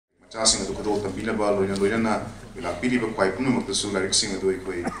Chasing the Kodo, the Binaba, Loyana, will have Billy quite none of the Sularic Singer do it,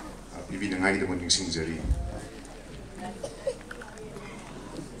 living an item when you sing Jerry.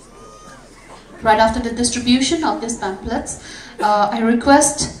 Right after the distribution of these pamphlets, I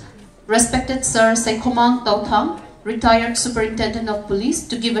request respected Sir Sekomang Tautang, retired Superintendent of Police,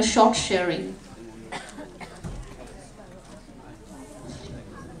 to give a short sharing.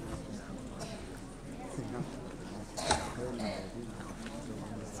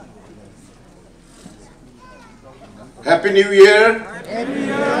 Happy New Year! Happy New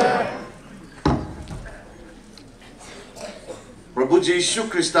Year! Prabhu Jesu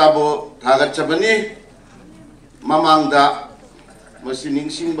Kristabo Thagat Chabani Mamangda Singh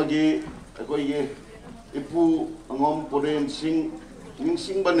Ningsing bagi ako'y Ipu Angom Porom Singh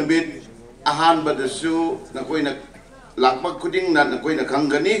Ningsing Numit ahan badasu nako'y naglakpag kuding na nako'y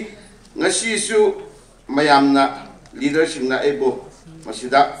nakanggani ngasi su mayam na leadership na ebo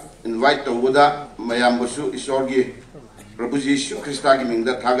masida invite to wada mayam basu isorgi Prabhu Jesu Krista gi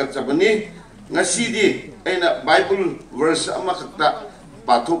mingda thagat chabani ngasi di aina Bible verse ama khakta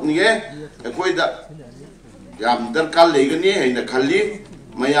pathok ni ako'y da yam darkar legani aina khalli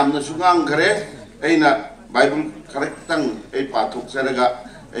mayam na sungang khare aina Bible karaktang ay pathok saraga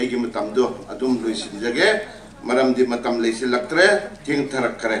ay gi matam do adum loisin jage maram di matam leisilaktre king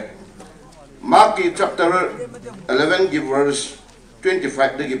tharak khare Mark chapter 11 gi verse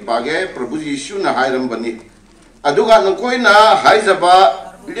 25 dagi page Prabhu Jesu na hairam bani aduga nangkoi na haizaba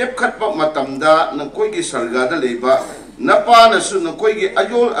lepkhatpa matamda nangkoi gi sargada leiba napa nasu nangkoi gi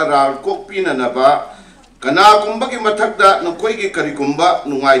ayol aral kokpina naba kana kumbagi mathakda nangkoi gi karikumba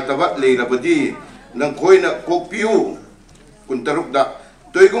nungai taba leirabadi nangkoi na kokpiu kuntarukda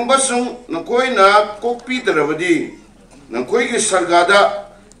toigumba sung nangkoi na kokpi tarabadi nangkoi gi sargada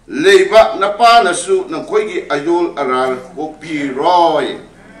leiba napa nasu nangkoi gi ayol aral kokpi roy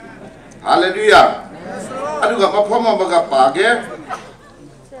hallelujah aduga mapoma baga page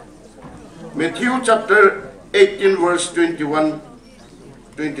Matthew chapter 18 verse 21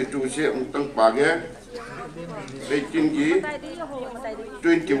 22 se untang page 18 gi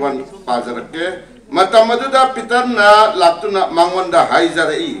 21 pajarake matamaduda pitarna latuna mangonda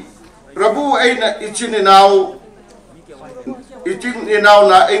haijarai Prabhu aina ichininaw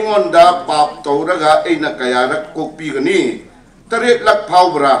na engonda pap tauraga aina kayarak kokpi gani tarit lak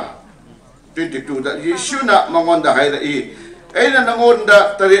paubra 22 da Yesu na mangonda hairai aina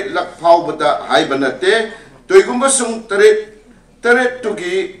nangonda tarit lak paubada haibanate toigumba sung tarit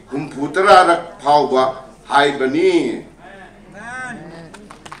tugi humputara pauba haibani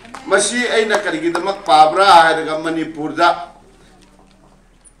masi aina karigidamak pabra hairaga Manipur da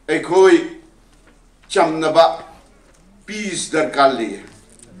aikoi chamnaba peace darkar li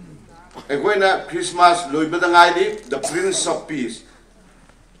aikoi na Christmas loibada ngai the Prince of Peace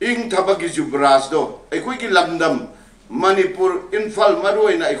ing thabagi jubras do aikoi ki lamdam Manipur Imphal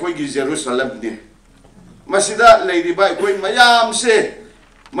maroi na aikoi ki Jerusalem ni masida leiriba aikoi mayam se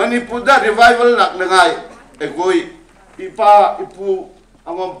Manipur da revival nak nangai aikoi ipu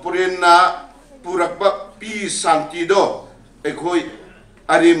Angom Porom na purakpa peace santi do aikoi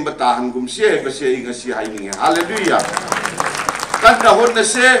arim batahan gumse base ingasi haining hallelujah kanda honna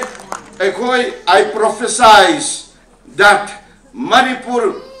se aikoi I prophesize that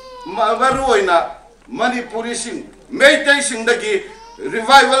Manipur mawaroina Manipuri sing Meitei sing dagi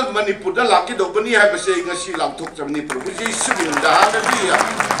revival Manipur da laki do bani ha base ngasi lamthok chamni Prabhu Jesu da hallelujah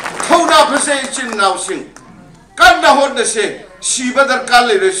thona base chin naw sing kanda honna se shiba darkar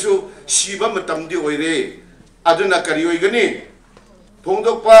le resu shiba matam di oire aduna kari oigani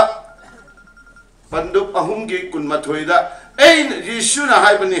phongdokpa panduk ahum gi kunmathoi da ein Jesu na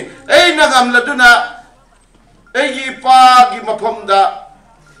haibani ei nagam laduna egi pa gi mafam da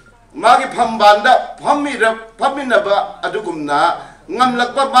magi phambanda phaminaba adugumna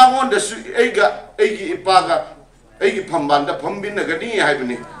ngamlakpa mangon da su egi ipaga egi phambanda phambinagani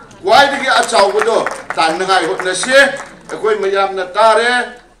haibani waidagi achawdo tanangai hotna se akoi mayam na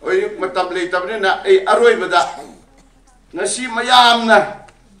tare oi matam leitabni na ei aroi bada nasi mayam na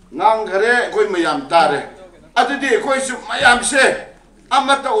ngang khare akoi mayam tare adudi akoi su mayam se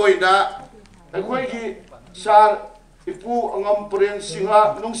amata oina akoi gi sar Ipu Angom Porom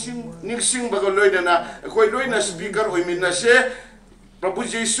Singh Ningsing bagaloidana akoi loina speaker oimina se Prabhu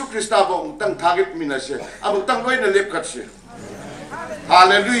Jesu Krista bo tang target mina se amuk tang loina lepkat se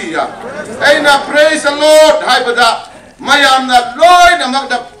hallelujah aina praise the Lord haibada mayam na loina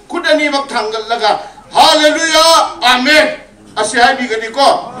magda kudani mak thangal laga hallelujah amen ase haibi gani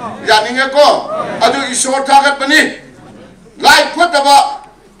ko yaninge ko adu isor target bani life photaba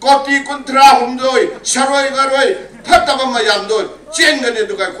koti kuntra humdoi saroi garoi Fataba mayam do chengani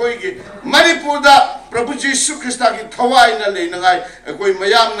duka koi ki Manipur da Prabhu Jesu Krista ki thawai na le nangai koi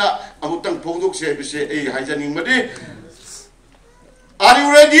mayam na amutang phongduk se bise ei haijaning madi. Are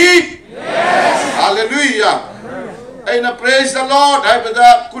you ready? Yes. Hallelujah. Aina praise the Lord. Ai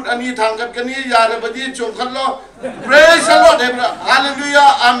bada kut ani thangat kani yara badi chongkhallo. Praise the Lord. Hallelujah.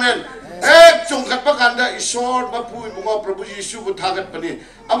 Amen. Ek chongkhat pakanda isor mapu bunga Prabhu Jesu bu thagat pani.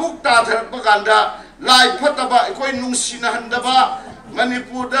 Amuk ta thagat pakanda lai phataba ekoi nungsina handaba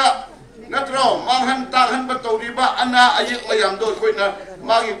Manipur da natro manghan tanghan batawriba ana ayek mayam do koi na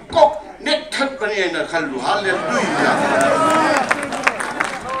magi kok net khat pani na khallu. Hallelujah.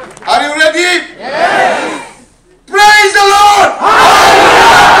 Are you ready? Yes. Praise the Lord!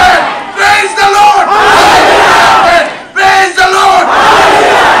 Hallelujah! Praise the Lord! Hallelujah! Praise the Lord!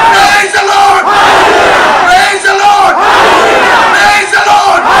 Hallelujah! Praise the Lord! Hallelujah! Praise the Lord! Hallelujah! Praise the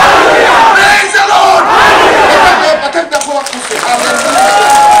Lord! Hallelujah! Praise the Lord! Hallelujah!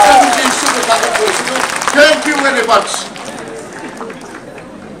 Thank you very much.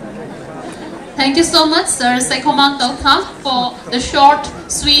 Thank you so much, Sir Sekomang Dautham, for the short,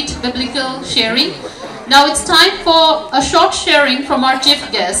 sweet biblical sharing. Now it's time for a short sharing from our chief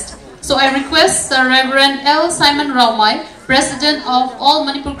guest. So I request Sir Reverend L. Simon Raumai, President of All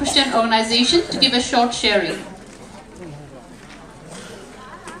Manipur Christian Organization, to give a short sharing.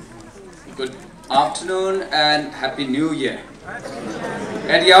 Good afternoon and Happy New Year.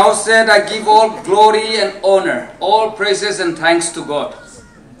 At the outset, I give all glory and honor, all praises and thanks to God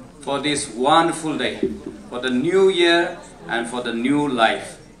for this wonderful day, for the new year and for the new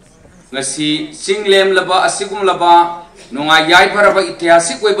life. Ngasi singlem laba asigum laba nunga yai paraba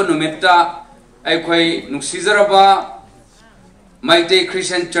itiasik weba numita aikoi nuksizaraba Maite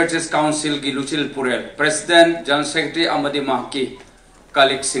Christian Churches Council gi Luchil Purel President General Secretary amadi mahki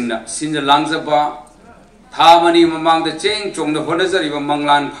kalik singna sinja langjaba thamani mamang de cheng chong da honazari ba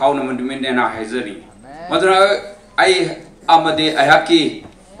manglan phawna mandumin na haizari madra ai amadi ayaki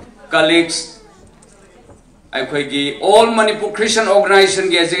colleagues, all Manipur Christian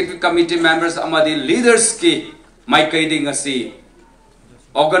Organization Executive Committee members, amadi leaders ki maikaiding asi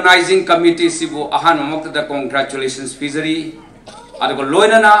organizing committee sibu ahan mamakta congratulations fizari adago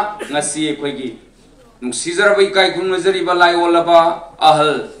loinana ngasi akhoi nuksizar bai kai kunmazari balai olaba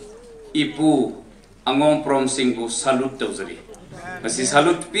ahal ipu Angom Porom Singh bu salute tawzari ngasi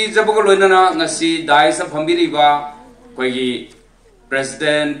salute pi jabago loinana ngasi daisa phambiri ba khoi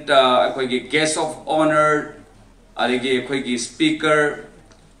President, guest of honor, speaker,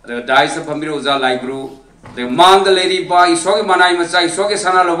 the dice of Pamir Uza Ligru, the Mang the lady by Isogi Manai Masai, Sogi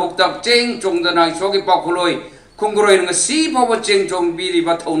Sana Lobokta, Cheng Chongdana, Sogi Pakuloi, Kungro in a sea power Cheng Chong Biri,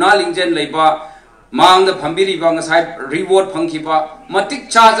 but Onaling Jen Leba, Mang the Pambiri Bangasai, reward Punkipa, Matik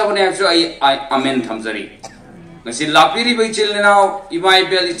Charge of an actually Amen Tamzari. Nasi Lapiri by Chill now, Imai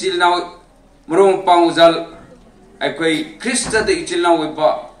Belly Chill now, Murum Panguzal. Aikoi Krista de ichilna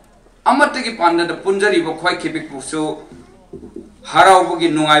wepa amatagi panda da punjari ba khwai khebik pusu harau bagi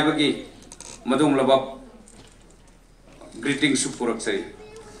nungai bagi madum laba greeting supurak sai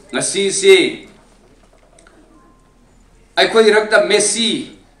ngasi se aikoi rakta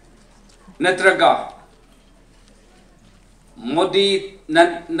Messi natraga Modi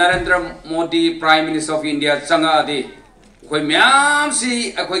Narendra Modi Prime Minister of India changa ade khoi myam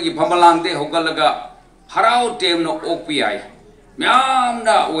si aikoi gi phamalang de hogalaga Harau tem no OPI.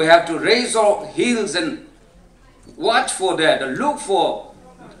 Myamna, we have to raise our heels and watch for that, look for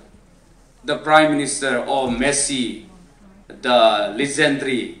the Prime Minister or Messi, the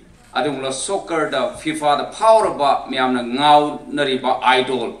legendary, adumla soccer, the FIFA, the power of myamna ngau nariba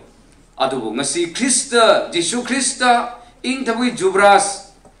idol. Adubu ngasi Krista, Jesu Krista, ing tabi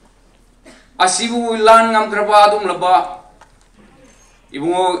jubras. Asibu wilan ngam kraba adum laba.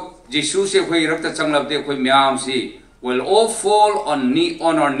 Ibungo Jesus se khoi rakta changlab de khoi myam si will all fall on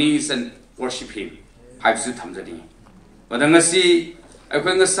our knees and worship him. Haibsu thamjani. Badangasi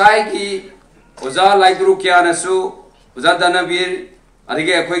akhoi ngasai ki oza laigru kya nasu oza danabir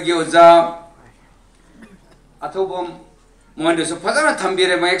adige akhoi ki oza athobom moinde so phajana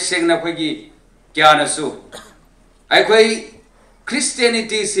thambire mayek sengna akhoi ki kya nasu akhoi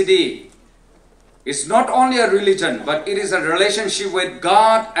Christianity city. It's not only a religion, but it is a relationship with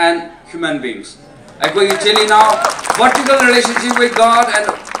God and human beings. I go tell you now, vertical relationship with God and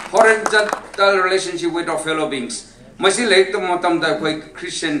horizontal relationship with our fellow beings. Masi like the motam da koi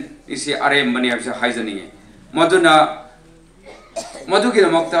Christian is a arem mani absa haizani. Maduna Maduki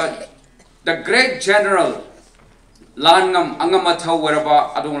Mokta, the great general Langam Angamatau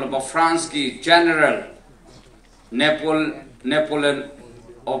Weraba Adumaba Franski General Napoleon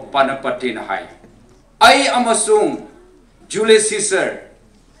of Panapatin High. I amasung Julius Caesar,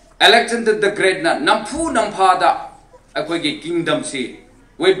 Alexander the Great na nampu nampada akoigi kingdom si.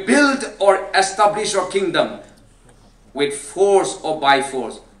 We build or establish our kingdom with force or by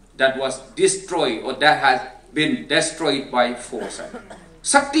force that was destroyed or that has been destroyed by force.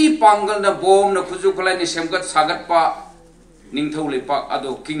 Sakti pangal na bom na kuzukulay ni semgat sagat pa ningthau lepak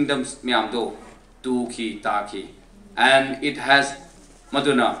ado kingdoms miamdo tu ki ta ki, and it has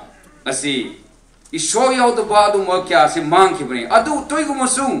maduna asi isho yaw to ba adu mo kya si mang ki bani adu toy ko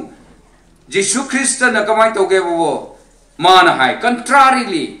masung Jesus Christ na kamay to ge bo mana hai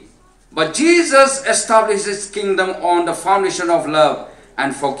contrarily, but Jesus established his kingdom on the foundation of love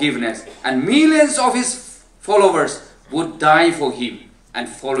and forgiveness, and millions of his followers would die for him and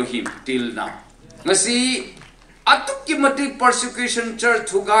follow him till now. Ngasi atuk ki mati persecution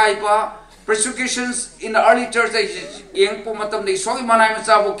church thugai pa persecutions in the early church yang po matam de sogi manai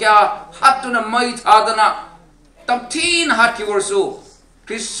macha bo kya hatuna mai thadana tamthin hat ki worso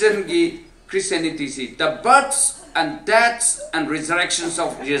Christianity see the births and deaths and resurrections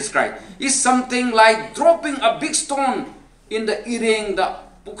of Jesus Christ is something like dropping a big stone in the iring, the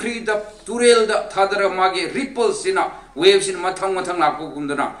pukri, the turel, the thadara magi ripples in a waves in mathang laku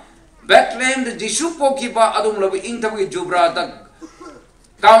kundana. Bethlehem, the Jishupo kiba adum labi ingtawi jubra, the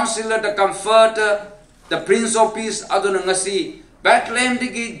counselor, the comforter, the prince of peace adunangasi. Bethlehem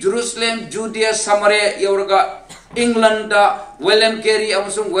digi Jerusalem, Judea, Samaria, Yoraga, England, William Carey,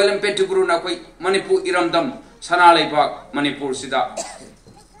 amusung William Pettigrew na koi Manipur iramdam sanalay bak Manipur sida.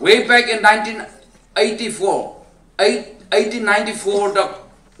 Way back in 1894, the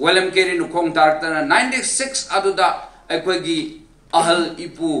William Carey nukong tartana 96 aduda akwagi ahal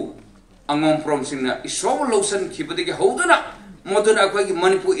ipu Angom Porom Singh na isow losan kibadi ke hodana modun akwagi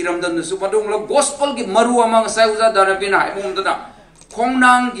Manipur iramdam na sumadong lo gospel ki maru amang sayuza dana bina imumdana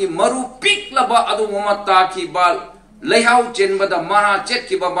kongnang ki maru pik laba adu momata ki bal lehau chen bada mara chet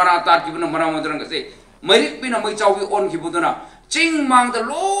ki ba mara tar ki bana mara modran kase marik bina mai chaw ki on ki budana ching mang da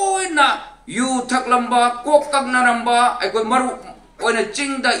loina yu thak lamba kok kak na ramba akoi maru oina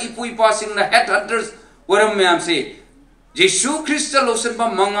ching da ipui pa sing na head hunters waram myam se Jesus Christ losen ba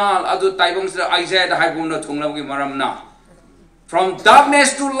mangal adu taibang sa Isaiah da haibum na thunglam ki maram na from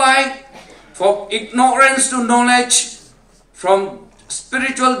darkness to light, from ignorance to knowledge, from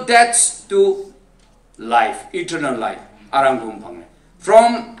spiritual deaths to life, eternal life.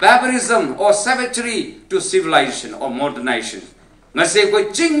 From barbarism or savagery to civilization or modernization. Ngase ko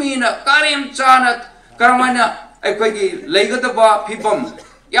chingmi na karim chanat karamana akwagi leigadaba pipam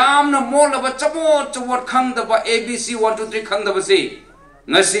yamna molaba chapot khang daba ABC 1 2 3 khang daba se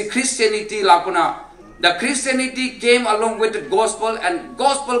ngase Christianity lapuna. The Christianity came along with the gospel, and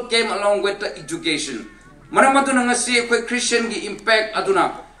gospel came along with the education. Maramatu na ngasi koi Christian ki impact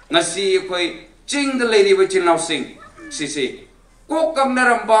aduna ngasi koi ching the lady with chin sing sisi ko kam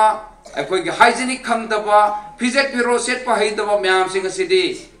naramba koi hygienic khang daba physic biro set pa hai daba myam sing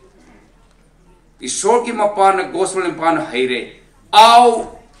ngasi ishor ki mapa na gospel impan haire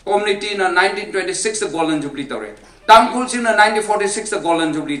au community na 1926 the golden jubilee tore tangkul sing na 1946 the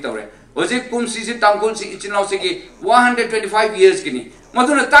golden jubilee tore Ojek kum sisi tangkul si ichinlaw sigi 125 years kini.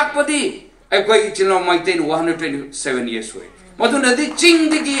 Maduna takpadi akwai ichinlaw maitain 127 years way. Maduna di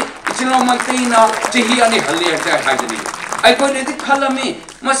ching digi ichinlaw maitain na chihi ani halli acha hajani. Akwai nedi khalami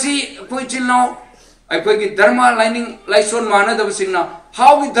masi akwai ichinlaw akwai ki dharma lining laison mana da singna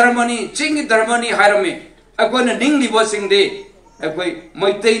how ki dharma ni ching ki dharma ni hairame akwai na ning liba sing de akwai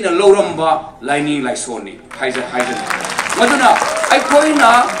maitain na loramba lining laison ni hajani. Maduna akwai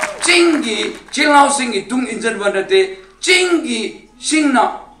na Chingi, Chilao Singi, Tung Injan Vandate, Chingi,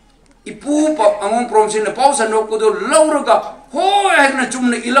 Singna, Ipu, Angom Porom Singh, Pausa Nokodo, Lauraga, Ho, Agna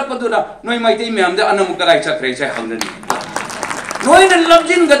Chumna, Ilapadura, no, my team, the Anamukarai Chakra, Handan. No, in the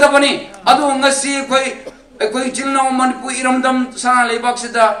Lobjin Gatapani, Adu Ngasi, Quay Chilno, Manipur, Iramdam, Sana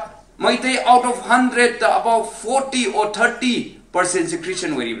Lebaxida, Maite out of 100, about 40 or 30%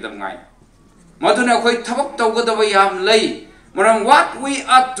 Christian were with them. Maduna Quay Tabak Togadavayam lay. What we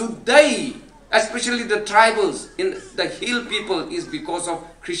are today, especially the tribals in the hill people, is because of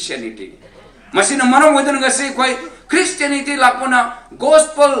Christianity. Masina manam wedan ngasi koi Christianity lakona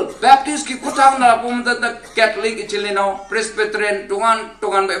gospel Baptist ki kutang na lapumda the Catholic Chileno Presbyterian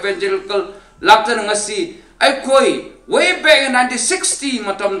tungan evangelical lakta ngasi ay koi way back in 1960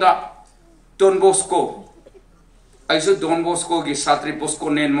 matamda Don Bosco ay so Don Bosco ki Satri Bosco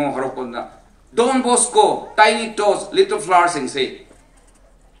nen mo harokonda Don Bosco, Tiny Toes, Little Flowers, and say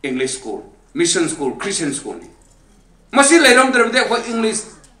English school, mission school, Christian school. Masi lerom there for English.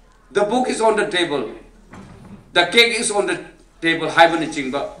 The book is on the table. The cake is on the table. Hibernate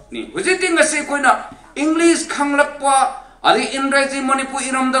chingba ni. Visiting a say koina English kanglakwa Ali in rising Manipur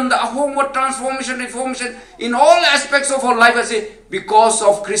iramdam the ahoma transformation, reformation in all aspects of our life, I say, because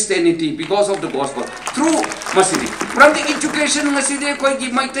of Christianity, because of the gospel. Through Masidi. From the education Masidi, koi gi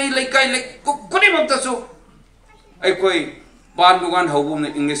maitai laikai like kuni magtasu. Ay koi bandugan hawum na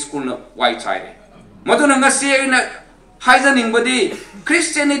English school na white side. Maduna ngasi na haizaning badi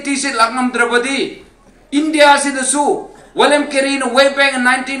Christianity se lakam drabadi India se the su. William Carey in way back in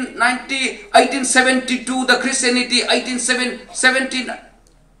 1872 the Christianity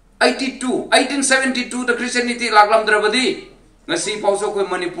 1872 the Christianity laglam drabadi ngasi pauso ko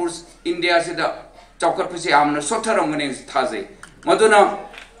Manipur India se da chaukat pasi amna sotharong ngene thaje maduna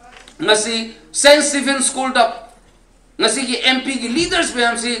ngasi St. Stephen School da ngasi ki MP ki leaders be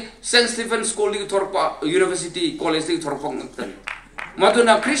amsi St. Stephen School ki thorpa University College ki thorpa ngtan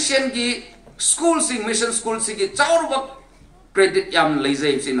maduna Christian ki school sing mission school sing ki chaurba credit yam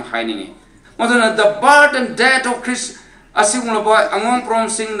lazy in hiding. Madonna the birth and death of Chris Asingulaba Angom Porom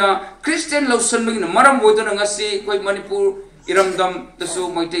Singh na Christian Lawson Ming Maram Wodangasi Koi Manipur Iramdam the so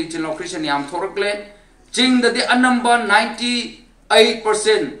Moite Chino Christian Yam Thorakle Ching the number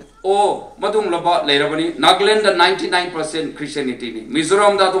 98% or Madum Laba Lerabani Nagaland the 99% Christianity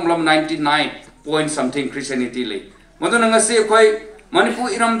Mizoram Datumlam 99 point something Christianity Madonangasi Koi Manipur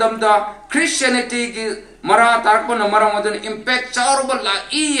Iramdam the Christianity Mara Tarpon Mara Modern impact chaurable la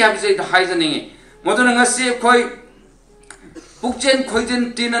E have said the Heisening. Modernangasi Koi Pukchen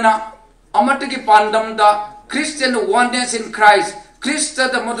Koizen Tinana Amataki Pandam the Christian oneness in Christ,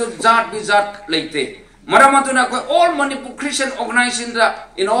 Christa the Mother Zat Bizat like they. Maramatuna all Manipur Christian organizations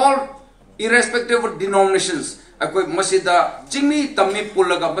in all irrespective of denominations. Akoi Masida Jimmy Tami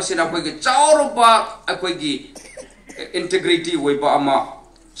Pulaga Basina Kogi Chauruba Akoigi integrity Weba Ama.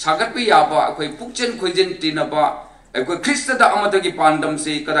 Sagapi yaba akoi pukchen koijen tinaba akoi Krista da amadagi pandam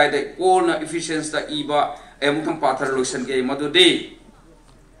se kadai de all na efficiency da iba emutam pathar lotion ke madudi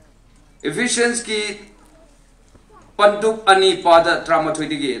efficiency ki panduk ani pada drama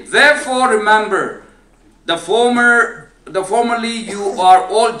thoidige. Therefore remember the formerly you are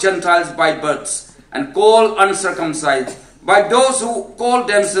all Gentiles by birth and called uncircumcised by those who call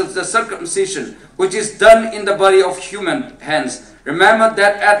themselves the circumcision which is done in the body of human hands. Remember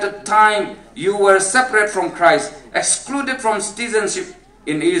that at the time you were separate from Christ, excluded from citizenship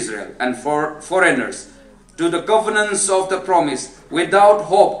in Israel and for foreigners to the covenants of the promise, without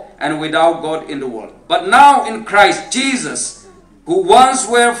hope and without God in the world. But now in Christ Jesus, who once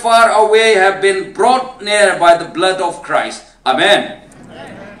were far away, have been brought near by the blood of Christ. Amen.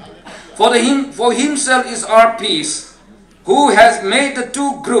 For himself is our peace, who has made the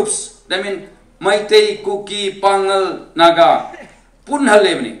two groups, I mean, Maitei, Kuki, Pangal, Naga,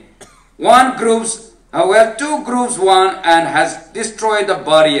 Punhalevni. Two groups one and has destroyed the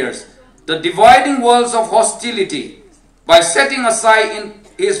barriers, the dividing walls of hostility by setting aside in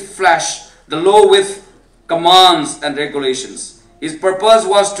his flesh the law with commands and regulations. His purpose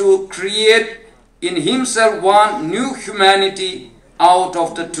was to create in himself one new humanity out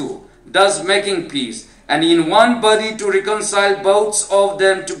of the two, thus making peace, and in one body to reconcile both of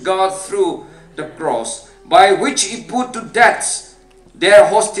them to God through the cross, by which he put to death their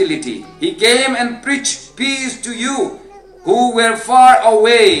hostility. He came and preached peace to you who were far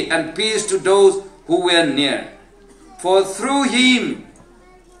away and peace to those who were near. For through him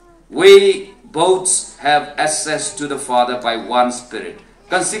we both have access to the Father by one Spirit.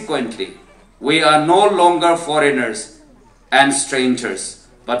 Consequently, we are no longer foreigners and strangers,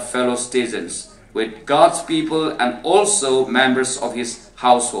 but fellow citizens with God's people and also members of his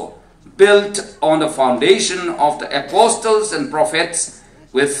household, built on the foundation of the apostles and prophets,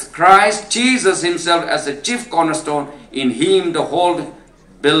 with Christ Jesus himself as the chief cornerstone. In him the whole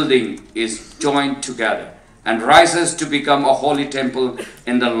building is joined together and rises to become a holy temple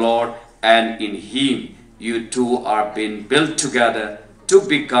in the Lord, and in him you two are being built together to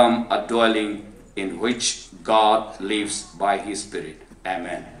become a dwelling in which God lives by his Spirit.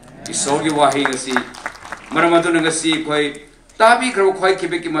 Amen. Isogi wahi ngasi maramatu ngasi koi tabi kro khoi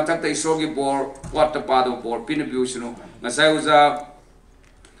kibe ki matak ta isogi bor wat pa do bor pin biusino ngasai uza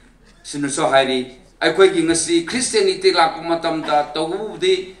sinuso hairi ai koi gi ngasi Christianity la ku matam da tawu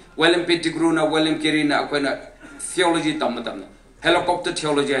di William Pettigrew na William Carey na koi na theology tam matam helicopter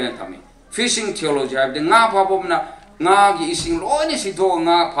theology na thami fishing theology have de nga phabom na nga gi ising loi si do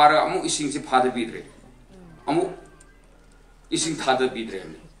nga phara amu ising si phada bidre amu ising thada bidre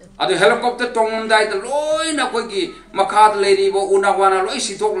adu helicopter tongmdai da loi na koi gi makhad leri bo unawana loi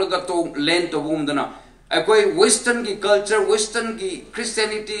si thok laga to land to bum dana akoi western ki culture western ki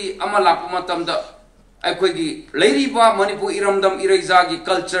Christianity ama lakuma tam da akhoi leiriba Manipur iramdam iraiza gi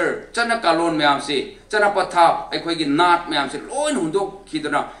culture chana kalon myam se chana patha akhoi gi nat myam se loin hundok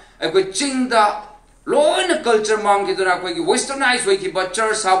khidana akhoi chingda loin culture mam gi dana akhoi gi westernized way ki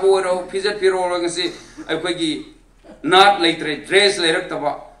bachar sabo ro phizat piro ro ngasi akhoi gi nat leitre dress leirak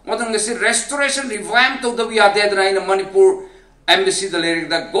taba modang ngasi restoration revamp to the yade dana in Manipur embassy the leirik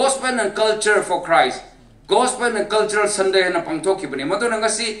the gospel and culture for Christ gospel and cultural Sunday na pangthok ki bani modang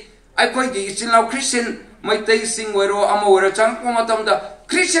ngasi akhoi gi ichilao Christian maitai sing wero ama wero chang ko matam da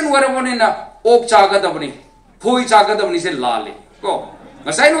Christian wero boni na ok chaga da bani khoi chaga da bani se lale ko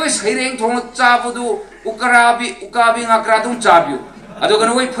ngasai noi saireng thong chabudu ukabi ngakra dum chabyu ado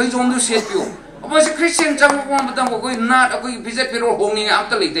kan oi phoi jom du setpyu apa se Christian chang ko matam ko koi na akoi visit pero honging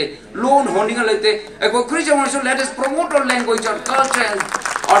amta leite loan honing leite ko Christian also let us promote our language or culture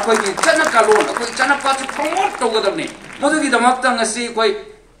or koi chana kalon koi chana pa promote to gadam ni modu gi damak tang asi koi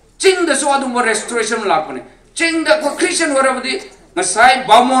ching the so adum restoration lakone ching the Christian warabdi ngasai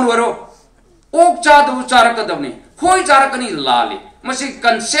bamon waro ok cha du charak gadam ni khoi charak ni lali masi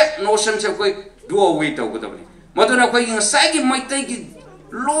concept notion se koi do away to gadam ni maduna koi ngasai gi maitai gi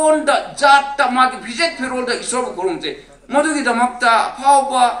loan da jat ta ma gi visit pero da isob korum je modu gi damak ta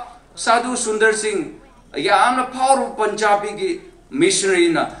phawba sadhu Sundar Singh ya amna power Punjabi gi missionary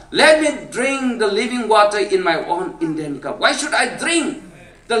na let me drink the living water in my own Indian cup why should I drink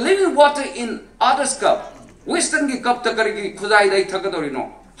the living water in others cup western ki cup ta karigi khudai dai thakadori no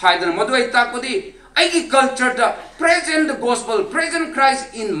haidana madwai takodi aigi culture da present the gospel present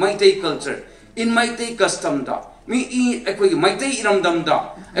Christ in Maitai culture in Maitai custom da mi ekoi Maitai iramdam da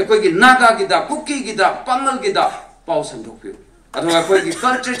ekoi naga gi da kuki gi da pangal gi da pau sandokpyu ado ekoi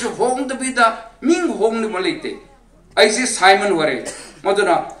culture chu hong da bi da ming hong ni malite aisi Simon ware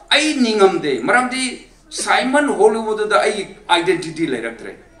maduna ai ningam de maramdi Simon Hollywood da ai identity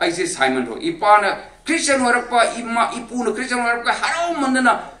leiraktre aisi Simon ho ipana Christian warapa ima ipuna Christian warapa harau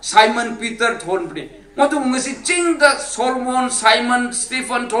mandana Simon Peter thonpni madu ngasi ching da Solomon Simon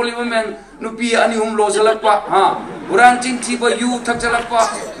Stephen Toliman nupi ani hum lo jalakpa ha uran ching thiba yu thak jalakpa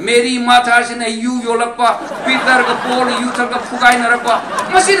Mary Martha sine yu yolakpa Peter ga Paul yu thak fugai narapa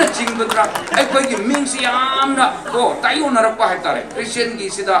masina ching batra ai koi gi mingsi amna ko tayu narapa haitare Christian gi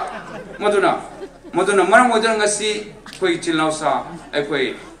sida maduna maram odang ngasi koi chilnausa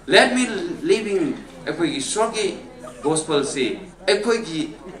ekoi let me living ekoi isogi gospel se ekoi gi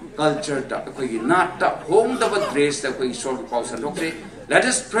culture da ekoi gi nat da home da dress da ekoi isogi pausan dokre let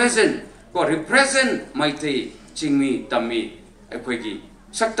us present ko represent Maitai chingmi tammi ekoi gi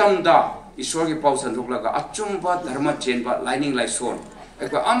saktam da isogi pausan doklaga achumba dharma chenba lining like son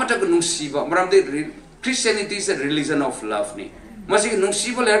ekoi amata ko nungsiba maram de Christianity is a religion of love ni masi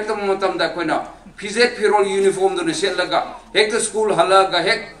nungsiba le ektam matam da koina Fizet Pirol uniform do nisel laga hek the school halaga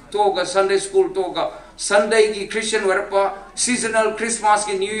hek toga Sunday school toga Sunday ki Christian warpa seasonal Christmas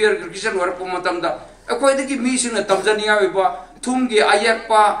ki New Year Christian warpa matam da akoi de ki mission na tabjaniya weba thum gi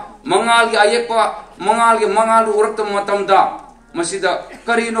ayakpa mangal gi mangal urak tam matam da masida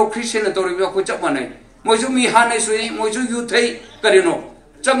karino Christian na tori ko chapane moju mi hane sui moju youthai karino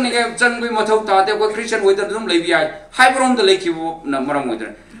changni ge changbi mathau ta de ko Christian weather dum lebi ai haibrom de leki na maram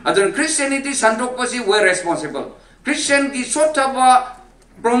weather Adon Christianity sandok pasi were responsible. Christian ki sotaba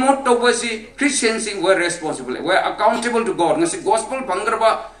promote to pasi Christians were responsible. Were accountable to God. Ngasi gospel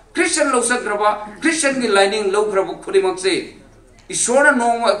pangraba Christian lo sagraba Christian ki lining lo grabu khuri makse. Isora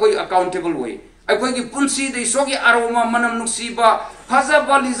no koi accountable way. Akoi ki punsi de isogi aroma manam nuksiba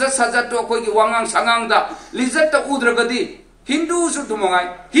phajaba lizat sajato koi ki wangang sangang da lizat ta udragadi Hindu su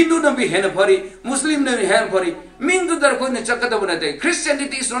tumangai Hindu na bi hen phari Muslim na bi hen phari Mindu dar koi ne chakada banate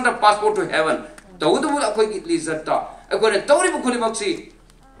Christianity is not a passport to heaven tawudu bula koi ki lizata akoi ne tawri bu khuli maksi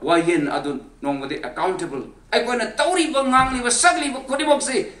wayen adun nongmade accountable akoi ne tawri ba ngangli ba sagli ba khuli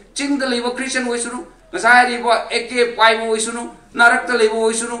maksi chingda leba Christian waisunu ngasai ba ek pai ba waisunu narakta leba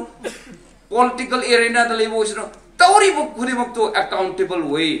waisunu political arena da leba waisunu tawri bu khuli makto accountable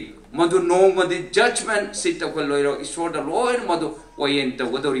way Madu no madi judgment sita ko loiro isor da loir madu wayen ta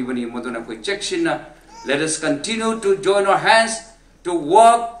wadori bani madu na ko chekshina let us continue to join our hands to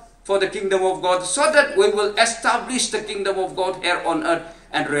work for the kingdom of God so that we will establish the kingdom of God here on earth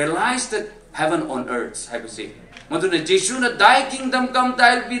and realize that heaven on earth I will say madu na Jesu na thy kingdom come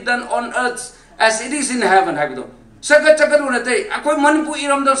thy will be done on earth as it is in heaven I will sagat sagat una te akoi Manipur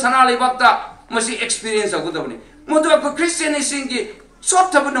iram da sanali bakta masi experience agudabni madu ko Christian singi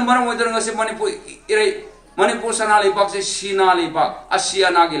Sot tabu number mo idar ngasi Manipur sanali bak se Sinali bak Asia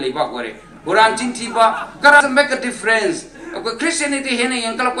nagi lebak ware Buran cinti ba kara make a difference ako Christianity hene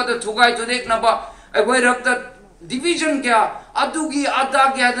yang kalau kata tugai tu dek naba ako rakta division kya adugi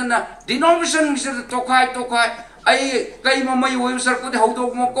ada ge adana denomination misir tokai ai kai mamai wo sar ko de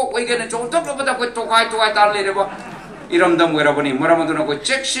haudo mo ko oi ge na chon top bada ko tokai tar le re ba iram dam wera bani maram aduna ko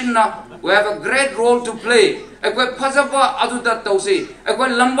section na we have a great role to play akoi phajaba adu da tause akoi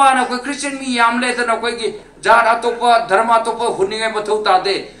lamba na ko Christian mi yam le da ko gi jar atopa dharma atopa huningai mathau ta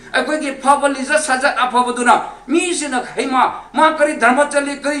de akoi gi phawaliza sajat aphabaduna mi sina khaima ma kari dharma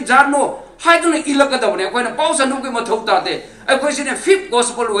chali kari jarno haiduna ilakadabne akoi na pausa nu ke mathau ta de akoi sine fifth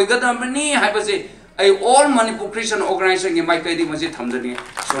gospel oigadamni haibase ai all Manipur Christian organization ge mai kai di maji thamdani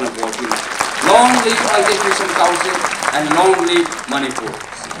sona boti long live all the Christian council and long live Manipur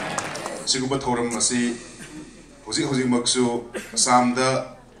Siguba Thoram Masi Hosi Maksu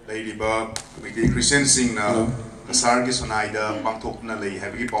Samda Ladiba Christian Singh na Kasar ki Sonaida Pangthok na lay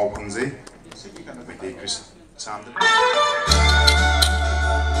heavy Pau Pangze Christian Samda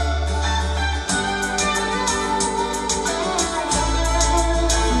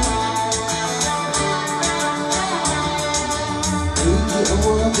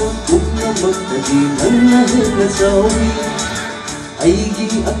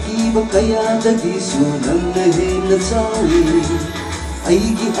Aigi akiba kaya dagi sunang nahin na sawi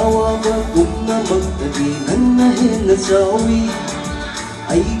Aigi awaba kumna magdagi nang nahin na sawi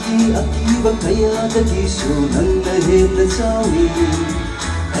Aigi akiba kaya dagi sunang nahin na sawi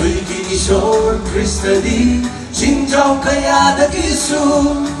Aigi Ishor Kristadi Sinjaw kaya dagi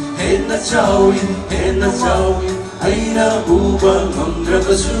sun Hen na sawi Ay na ubang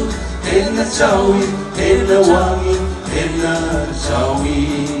mamdrabasu Hen na sawi Hen na wangi Henna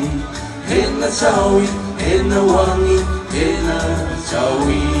sawi, henna wangi, henna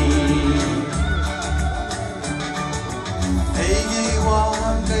sawi. Aigi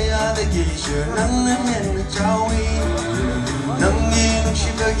wawan kaya dagi nang henna sawi. Nang inong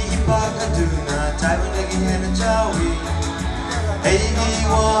shibagi ipakaduna tayo nagi henna sawi. Aigi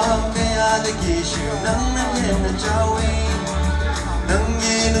wawan kaya dagi nang henna sawi. Nang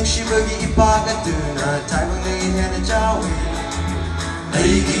inong shibagi ipakaduna tayo nagi henna sawi.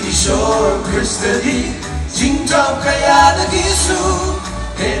 Aigi Ishor Kristadi Sinjaw kaya nagisu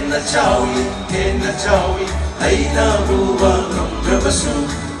Henna sawi Ay narubang ang gabasu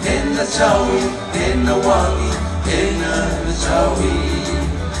Henna sawi, henna wangi Henna sawi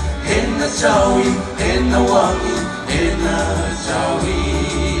Henna wangi Henna sawi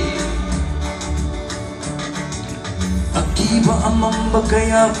Akiba amang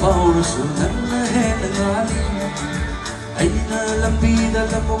bagaya paurasunan na henna ngali Ay nalambida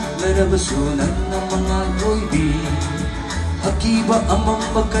lamok na rabasunan ng mga goybi Akiba amang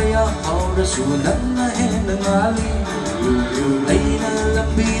bagaya paurasunan na henna ngali Ay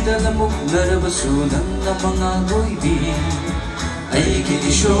nalambida lamok na rabasunan ng mga goybi Ay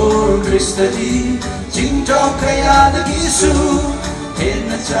kinishor Kristadi Sinjaw kaya nagisu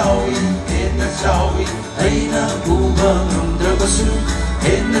Henna sawi Ay nabubang ang drabasu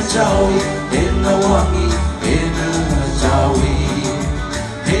Henna sawi, henna wangi Henna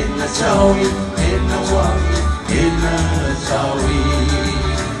sawi, henna wangi Henna sawi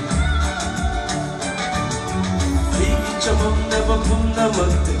Ay gichamam na bagum na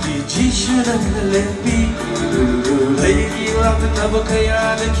magtagi Jishu ng nalembi Ay gilang na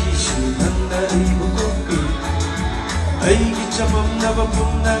bagaya na kishu ng naibukopi Ay gichamam na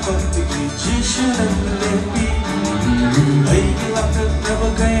bagum na magtagi Jishu ng nalembi Ay gilang na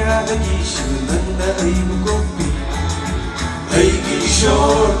bagaya na kishu ng naibukopi Ay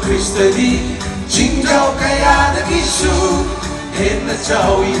Ishor Kristadi Sinjaw kaya nagisu Henna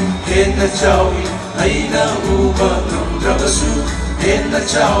sawi Ay naubang ang drabasu Henna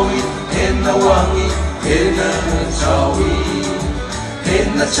sawi, henna wangi Henna sawi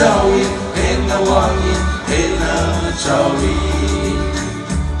Henna wangi Henna sawi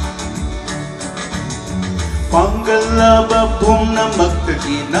Panggalaba pum na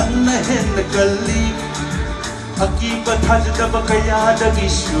magtagi nang nahen na kalip Akiba tajadaba kaya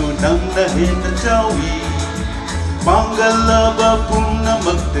dagisyo nang nahen na sawi Panggalaba pum na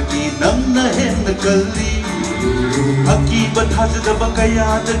magtagi nang nahen na kalip Akiba tajadaba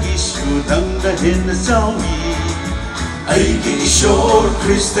kaya dagisyo nang nahen na sawi Ay kinishor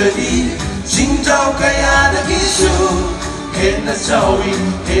Kristadi Sinjaw kaya dagisyo Henna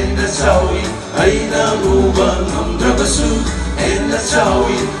sawi Ay narubang ang drabasu Henna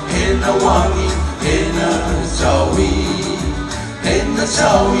sawi, henna wangi Henna sawi, henna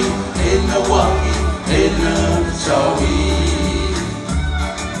wangi Henna sawi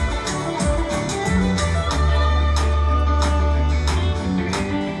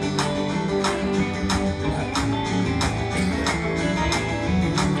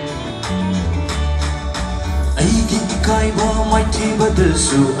ikaiba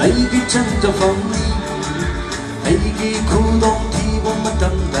maithibadasu aigi chantafamni aigi khudong thiba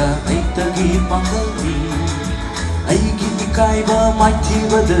matamda aitagi pangalni aigi ikaiba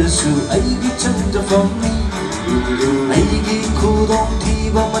maithibadasu aigi chantafamni aigi khudong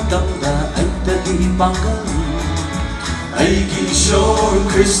thiba matamda aitagi pangalni aigi shor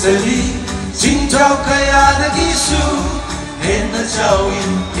kristali jingtau kayadagisu hena jawi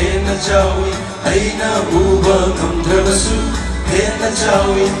aina uba kamdrabasu hena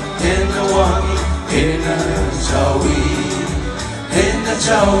jawi hena wangi hena jawi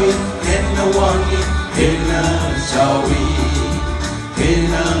hena wangi hena jawi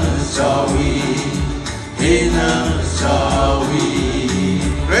hena jawi.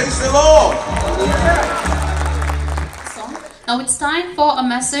 Praise the Lord. Now it's time for a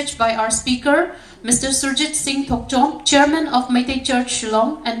message by our speaker, Mr. Surjit Singh Thokchom, Chairman of Meitei Church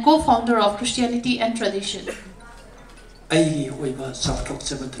Shillong and co-founder of Christianity and Tradition. Aigi oiba chawthok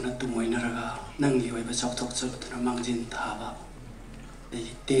chabatuna tumoinaraga nangi oiba chawthok chabatuna mangjin thaba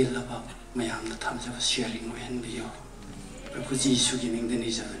ai telaba mayamna thamjaba sharing ohen biyo Prabhu Jisu gi mingdeni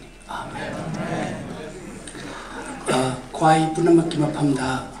jabani amen kwai punamak ki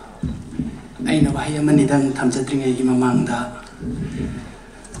maphamda aina wahai amani dang thamjadringai gi mamangda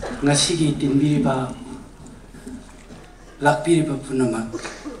ngasigi tinbiriba lakpiriba punamak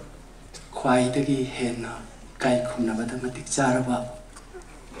kwai dagi hena kai khumnabada matik charaba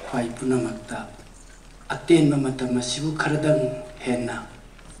kwai punamakta atenba matam asibu kharadang hena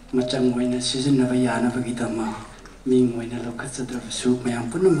machang oina sijinnaba yanabagi dama ming oina lokhatsadrabasu mayam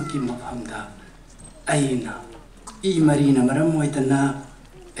punamaki mafhamda aina I marina maram oitana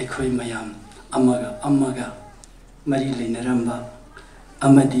aikhoi mayam amaga mari leinaramba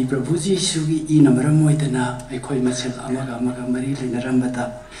amadi Prabhu Jisu gi ina maram oitana aikhoi masel amaga mari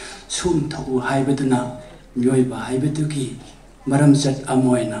leinarambata sum thogu haibaduna myoiba haibadugi maram chat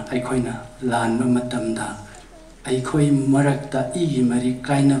amoina aikhoina lanba matamda aikhoi marakta igi mari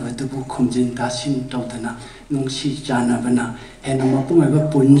kainabatubu khomjin tasin tawdana nungsi janabana hena mapungaiba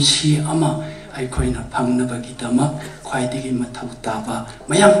punsi ama aikhoina phangnabagi dama khwaidigi mathau taba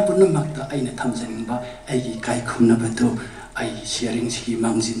mayam punamakta aina thamjaningba aigi kai khumnabatu ai sharing sigi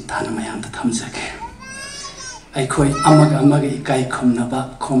mangjin thana mayam ta thamjake aikhoi amaga kai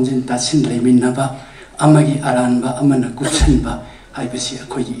khumnaba khomjin tasin leiminaba amagi aranba amana kuchanba haibasi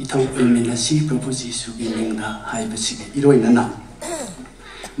akhoi ithau ilminasi Prabhu Jisu gi mingda haibasi iroinana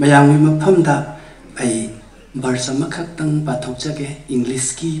mayangwi maphamda ai verse amakhaktang pathokjage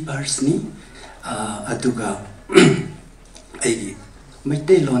English ki verse ni aduga ai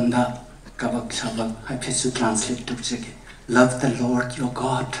Meitei londa kabak sabak haiphesu translate tukjage love the Lord your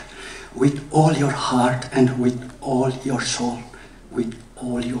God with all your heart and with all your soul with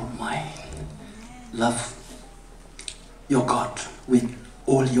all your mind. Love your God with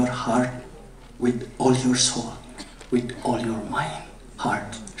all your heart, with all your soul, with all your mind,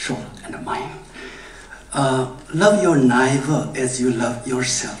 heart, soul, and mind. Love your neighbor as you love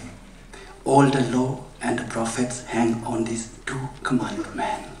yourself. All the law and the prophets hang on these two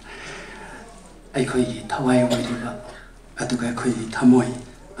commandments. Aikoi thawai wariba aduga koi thamoi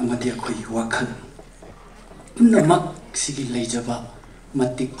amadi koi wakhal punamak sigi leijaba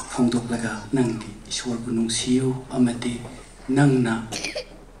matik phongdoklaga nangdi ishwar bu nungsiu amadi nangna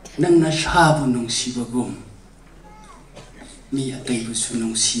shabu nungsibagum mi atai bu su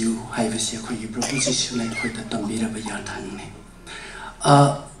nungsiu haibasi khoi Prabhu Jisu lai khoi ta tambira ba yarthanne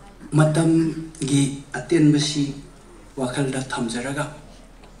matam gi aten basi wakhal da thamjaraga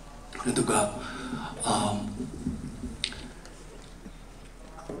aduga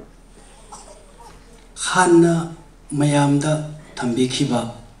Hana mayamda tambikhiba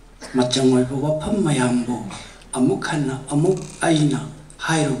machangoi bo wafam mayambo amuk hana amuk aina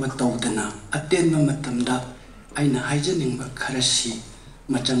hairuba tawdana atenba matamda aina haijaningba kharasi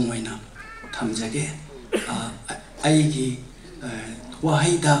machangoina thamjage aigi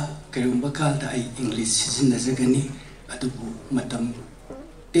wahaida karumba kalda ai English sizinajagani adubu matam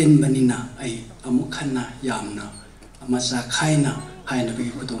tenbanina ai amuk hana yamna amacha khaina haina bi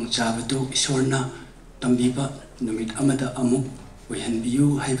kudong chabadu isorna tambiba numit amada amuk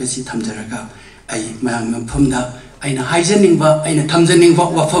oihanbiyu haibasi thamjaraga ai mayang maphamda aina haijaningba aina thamjaningba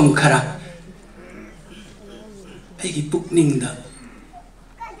wafam khara aigi pukningda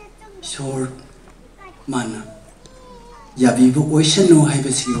sor mana yabibu oisanu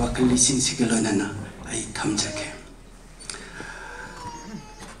haibasi wakali singsigalonana ai thamjage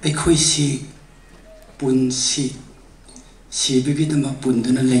ai khoisi punsi sibigidama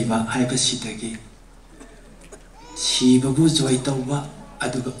punduna leiba haibasi dagi Sibabu joy tawba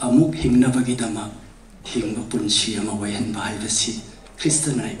aduga amuk hingnabagidama hingba punsi ama wayan ba haibasi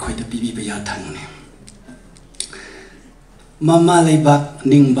Kristana ikhoida bibi ba ya thangne mama leibak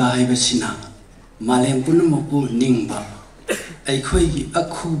ningba haibasina malem punumapu ningba aikhoigi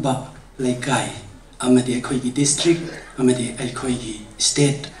akhuba laikai amadi aikhoigi district amadi aikhoigi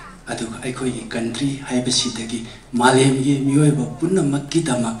state adu aikhoigi country haibasi malem gi miyoiba punamakki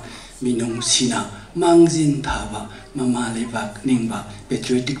damak minung sina mangjin thaba mama leibak ningba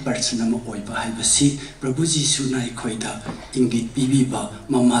patriotic person ama oiba haibasi Prabhu Jisu na ikhoida ingit bibiba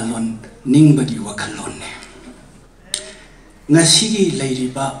mama lon ningba gi wakhalon ne ngasigi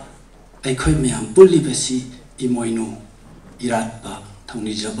leiriba aikhoi myam pulibasi imoinu iratba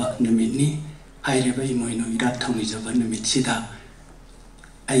thongjaba numitni haireba imoinu irat thongjaba numit sida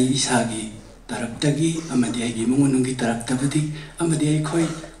ai isagi taraptagi amadi ai mungunungi taraptabudi amadi aikhoi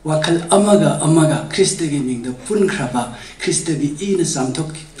wakal amaga Kristagi mingda punkraba Kristagi ina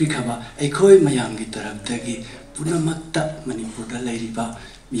samthok pikhaba aikhoi mayamgi taraptagi punamakta Manipurda leiriba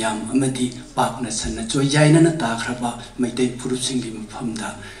miyam amadi pakna sanna joyjaina na takraba maitei purusinggi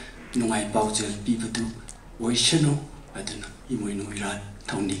mafamda nungai paujel pibadu oishano aduna imoinu irat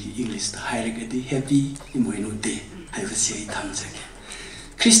thaunigi English da hairagadi happy imoinu day haibasi ai thamjage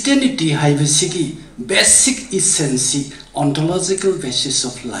Christianity haibasigi basic essence ontological basis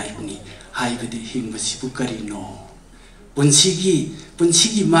of life ni haibadi hingbasi bu karino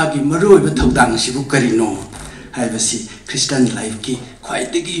punsigi magi maroiba thodang sibu karino haibasi Christian life ki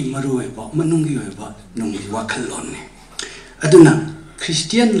khwaidagi maroiba manungi oiba nungi wakhalon ne aduna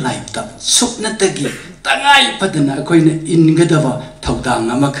Christian life ta suknatagi tangai padana koina ingadaba thodang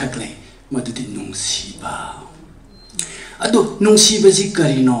amakhakle madudi nungsiba adu nungsibaji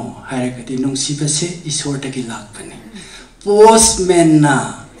karino hairagadi nungsibase isortagi lakpani postman na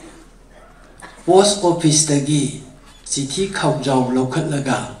post office tagi chithi khawjaw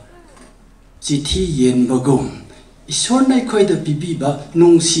lokhatlaga chithi yenbagum isor nai khoida bibiba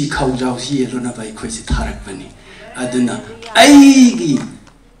nungsi khawjaw si elona bai khoisi tharakpani aduna aigi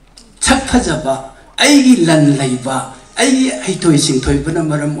chapphajaba aigi lan laiba ai haitoi singthoi bana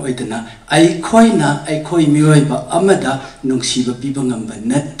maram oidana ai khoi miyoiba amada nungsiba biba ngamba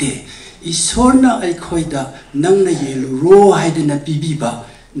natte isorna ai khoida nangna yelu ro haidana bibiba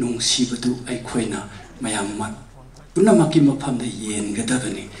nungsibadu ai khoina mayamma punamaki mafamda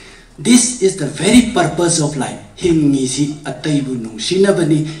yengadabani this is the very purpose of life hingisi ataibu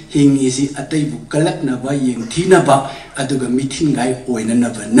nungsinabani hingisi ataibu kalaknaba yengthinaba aduga mithingai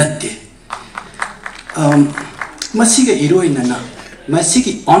oinanaba natte masiga iroinana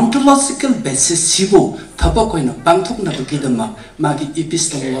masigi ontological basis sibo thabakoina pangthokna bagidama magi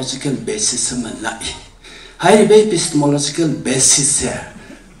epistemological basis ama lai hairibe epistemological basis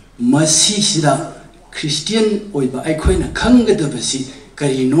masi sida Christian oiba aikhoina khangadabasi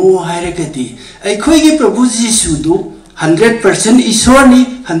karino hairagadi aikhoigi Prabhu Jisu du 100% isoni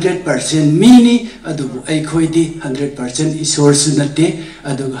 100% mini adubu aikhoidi 100% isor sunate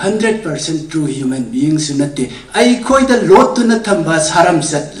adubu 100% true human being sunate aikhoida lotuna thamba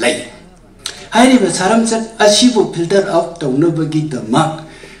saramsat lai hairiba saramsat asibu filter out taunabagi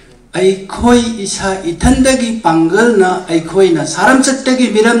damak aikhoi isa ithandagi pangalna aikhoina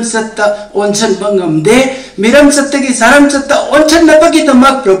saramsattagi miramsatta onsan bangamde miramsattagi saramsatta onsan nabagi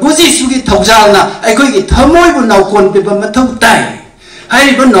damak Prabhu Jisugi thaujalna aikhoigi thamoibu naukon biba mathau tai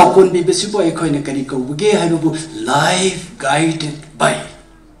hairiba naukon biba sibo aikhoina kari kaubuge haibu life guided by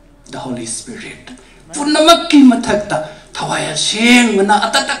the Holy Spirit punamakki mathakta thawaya seng mana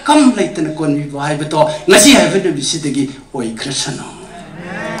atata kam laitana kon biba haibato ngasi haibana bisidagi oi krishna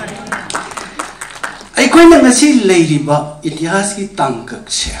aikhoina ngasi leiriba itihas ki tangkak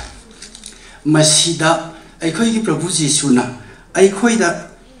se masida aikhoi ki Prabhu Jisuna aikhoida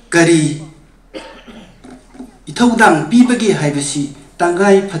kari ithodang pibagi haibasi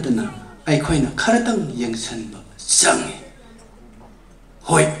tangai phadana aikhoina kharatang yengsanba sangi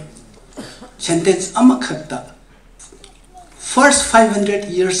hoi sentence amakhakta first 500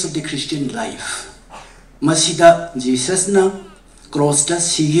 years of the Christian life masida Jesus na cross da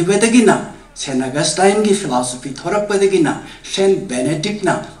sigibedagina Saint Augustine ki philosophy thorakpadagina Saint Benedict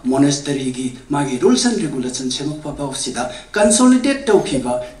na monastery ki magi rules and regulations semakpa bausida consolidate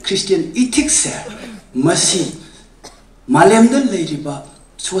tawkiba Christian ethics masi malemda leiriba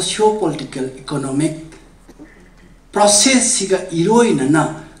socio political economic process siga iroina na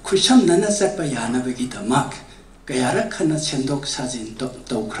khusham nana satpa yana bagi damak kayara khana sendok sajin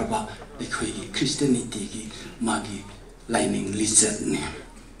tawkraba ekhoi Christianity ki magi lining lizard ne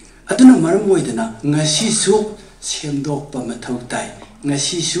aduna maram moidana ngasi su semdok pa mathau tai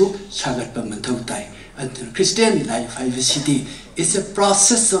ngasi su sagat pa mathau tai Christian life is a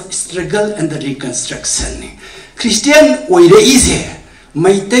process of struggle and the reconstruction. Christian oire ise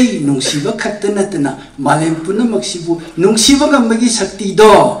maitai nungsiba khattanatna malem punamaksibu nungsiba gambagi sakti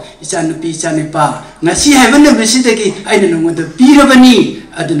do ichanupi ichanipa ngasi haibana mesidagi aina nungonda pirabani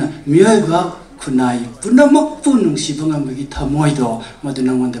aduna miyoiba kunai punamakpu nungsiba gambagi thamoi do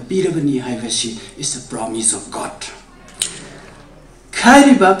maduna ngonda pirabani haibasi is a promise of God.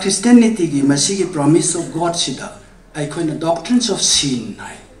 Khairiba Christianity gi masigi promise of God sida aikoina doctrines of sin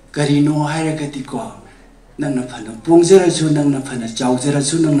nai karino hairagati ko nangna phana pungzerasu nangna phana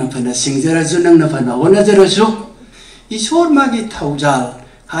chaujerasu nangna phana singjerasu nangna phana onajerasu ishor magi thaujal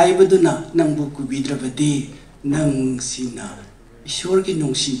haibaduna nangbu kubidrabadi nang sina ishor gi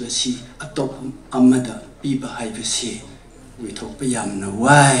nungsibasi atop amada piba haibasi withokpa yamna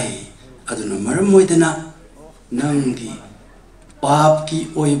wai aduna maram moidana nangi pap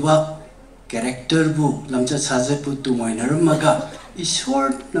ki oiba character bu lamcha sajat bu tumoinaramaga ishor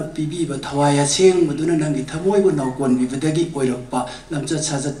na pibi ba thawaya seng maduna nangi thamoi bu naukon bi badagi oirakpa lamcha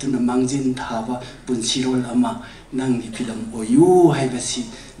sajat tu na mangjin thaba punsirol ama nangi filam oyu haibasi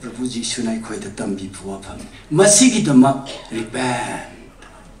prabhu jisu nai khoida tambi buwa pham masigi dama repent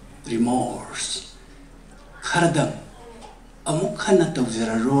remorse khardam amuk khana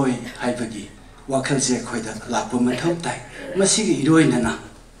tawjara roi haibagi wakhal je khoida lakpa mathau tai masigi iroi nana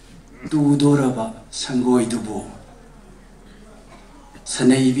tu doraba sangoi dubu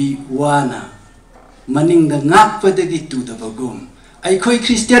sanaibi wana maningda ngakpadagi tu dabagum aikhoi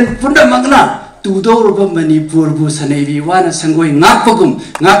Christian punda magna tu doraba Manipur bu sanaibi wana sangoi ngakpagum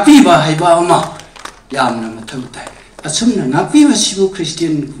ngakpiba haiba ama yamna mathau tai asumna ngakpiba sibu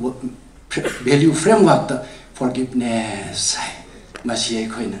Christian value framework da forgiveness masi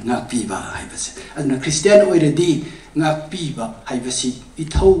aikhoina ngakpiba haibase adna Christian oiradi ngakpiba haibasi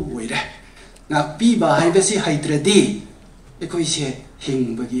ithau oire ngakpiba haibasi haidradi ekoise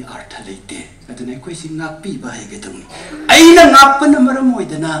hingbagi artha leite aduna ekoise ngakpiba haigedum aina ngapana maram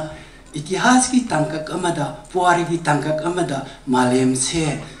oidana itihas ki tangkak amada puari ki tangkak amada malem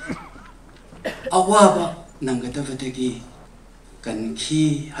se awaba nangadavadagi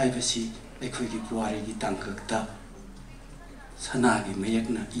kanki haibasi ekoigi puari ki tangkak ta sanagi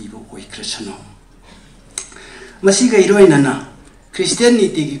mayakna ibo oikrasano masiga iroinana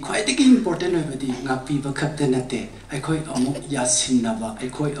Christianity ki khwaidagi important oibadi ngakpiba khakta nate aikoi amuk yasinaba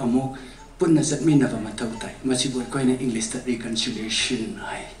aikoi amuk punna satminaba mathau tai masibo koina English ta reconciliation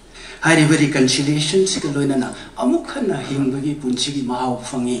hai reconciliation sika loinana amuk khana hingbagi punchigi mahau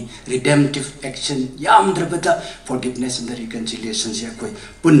fangi redemptive action yamdrabata forgiveness and the reconciliation se koi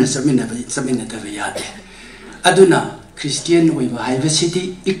punna satminaba yade aduna Christian oiba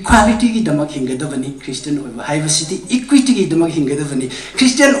haibasiti equality ki damak hingadavani Christian oiba haibasiti equity ki damak hingadavani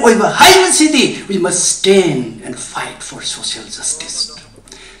Christian oiba haibasiti we must stand and fight for social justice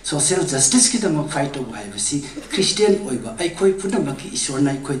ki damak fight oba haibasi Christian oiba aikoi punamaki isor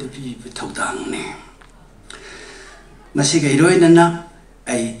nai koi da bi thaudang ne masiga iroinana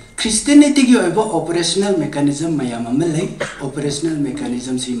ai Christianity ki oiba operational mechanism mayam amalai operational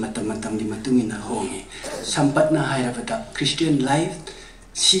mechanism si matam di matungina hongi sampatna hairabata Christian life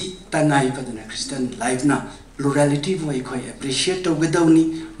si tanai padana Christian life na plurality voi koi appreciate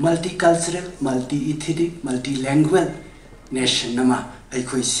togadauni multicultural multi-ethnic multi-language nation nama ai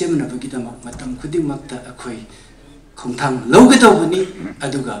koi semna bagidama matam khudingmakta akoi khongthang logadawani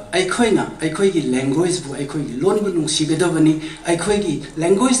aduga aikhoina aikhoigi language bu aikhoigi lon bu nungsigadawani aikhoigi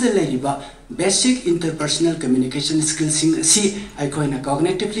language da leriba basic interpersonal communication skills si aikhoina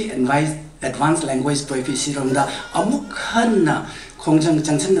cognitively advanced language proficiency romda amukhanna khongjang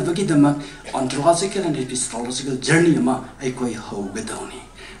changchanna bagidama ontological and epistemological journey ama aikoi hogadawani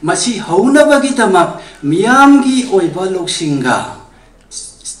masi houna bagidama miyamgi oiba loksinga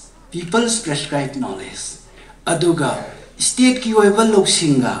people's prescribed knowledge aduga state ki oiba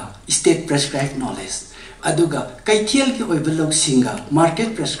loksinga state prescribed knowledge aduga kaithiel ki oiba loksinga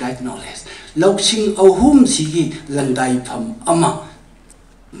market prescribed knowledge loksing ahum sigi landai pham ama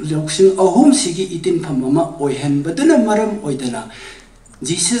loksing ahum sigi itin pham ama oihan baduna maram oidana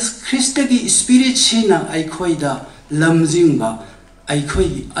Jesus Christ ki spirit sina aikhoida lamjingba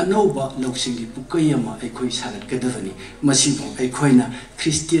aikoi anoba loksingi pukayama aikoi salat kadavani masibo aikoina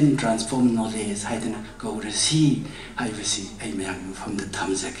Christian transform knowledge haidana gaurasi haivasi ai mayam from the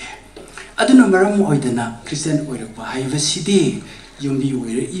thamjage aduna maram oidana Christian oirakpa haivasidi yumbi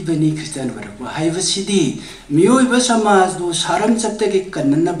oire ibani Christian oirakpa haivasidi miyoiba samaj do saram chattagi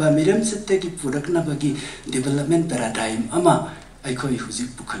kannaba miram chattagi puraknabagi development paradigm ama aikoi huji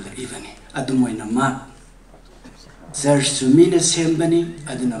pukhala ibani adumoina ma Church to mina sembani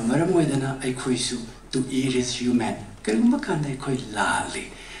aduna maram oidana aikhoisu to eat is human. Karumba kanai koi lali.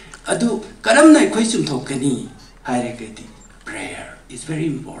 Adu karamna koi chumthokani. Hairagati prayer is very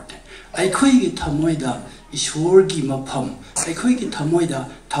important. I koi gi thamoida ishwar gi mapham. I koi gi thamoida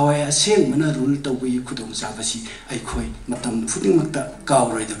thawai aseng mana rule tawai khudong sabasi. I koi matam puding makta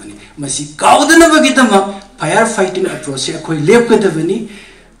kauroi dabani. Masi kaudana bagitama firefighting approach I koi lep kadabani.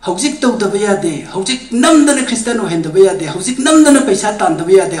 Hojik tau dabaya de, hojik namdana Christian o hen dabaya de, hojik namdana paisa tan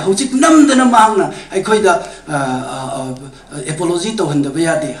dabaya de, hojik namdana mahangna ai khoi da apology to hen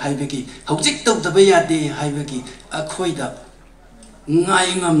dabaya de haibagi, hojik tau dabaya de haibagi a khoi da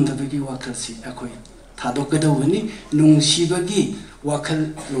ngai ngam dabagi wakal si a khoi thadok kadawani nungsibagi wakal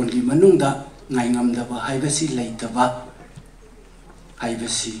longi manungda ngai ngam daba haibasi laitaba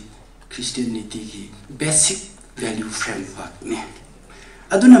haibasi Christianity ki basic value framework ne.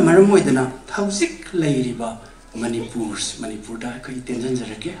 Aduna maramoidana hauzik leiriba Manipur da kai tension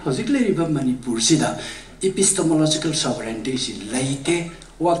jarake hauzik leiriba Manipur sida epistemological sovereignty si leite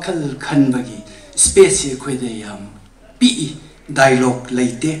wakal khanbagi space khoide yam pi dialogue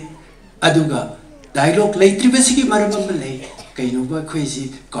leite aduga dialogue leitribasi ki maramam lei kaino ba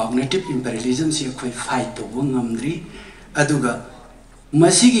khoisi cognitive imperialism si khoi fight to ngamdri aduga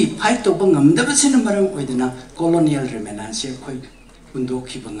masigi fight to ngamdabasina maram oidana colonial remnants si khoi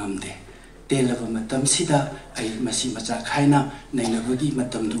Undoki bangamde. Telava matam sida ay masi macha khaina nainabagi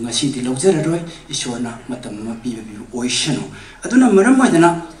matam dunga sidi lawjararoi isona matam ma pibabi oishano. Aduna maram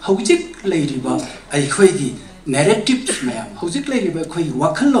moidana hawjik leiriba ay khoigi narratives mayam hawjik leiriba khoi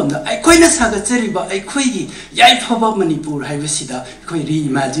wakhallonda ay khoina sagachariba ay khoigi yaithaba Manipur haibasida khoi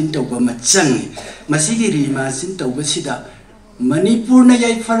reimagine tawba machang masigi reimagine tawba sida Manipur na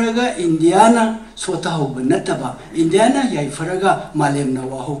yai faraga Indiana sota hoba nataba Indiana yai faraga malem na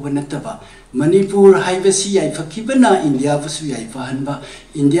wa hoba nataba Manipur haibasi yai fakibana India basu yai fahanba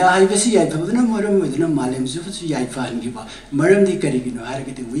India haibasi yai fakibana maram wedana malem su basu yai fahangiba maram di karigino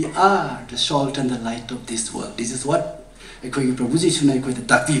haragati we are the salt and the light of this world. This is what ekoi proposition ekoi the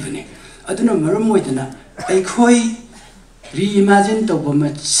takibane aduna maram wedana ekoi reimagine tawba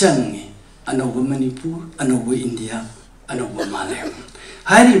machangi anoba Manipur anoba India Anoba Malem.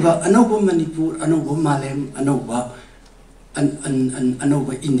 Hariba Anoba Manipur, Anoba Malem, Anoba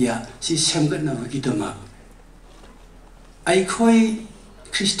Anoba India, si Semgat Navagidama. I koi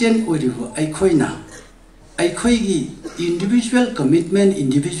Christian Odivo, I koi na. I koi individual commitment,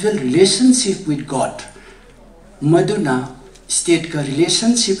 individual relationship with God. Maduna state ka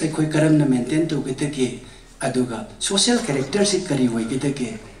relationship I koi karam na maintain to getake. Aduga social characteristic kari way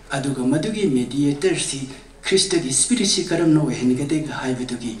getake. Aduga madugi mediator si Christa gi spirit si karam no henigate ga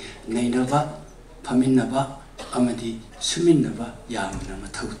haibetugi nainaba phaminaba amadi suminnaba yamna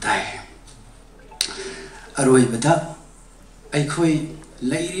mathau tai aroi bada ai khoi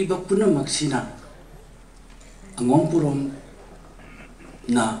leiriba punamak sina Angom Porom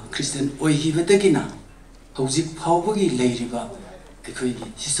na Christian oi hi betagina hojik phawbagi leiriba ai khoi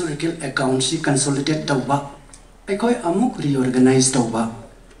gi historical accounts si consolidate tawba ai khoi amuk reorganize tawba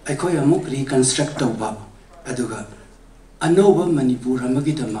ai khoi amuk reconstruct tawba aduga anoba Manipur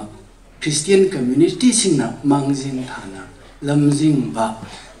amagidama Christian community singna mangjing thana lamjing ba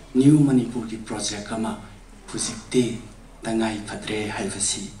new Manipur ki project kama phusikte tangai phatre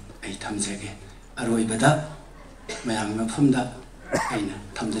haibasi ai thamjage aroi bada mayam mafamda aina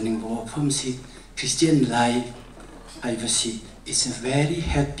thamjaning bo famsi Christian life haibasi is a very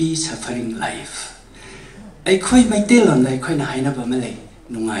happy suffering life ai khoi maitelon lai khoi na haina ba malai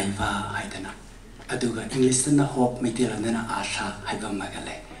nungai ba haidana aduga English na hope maitela na asha haiba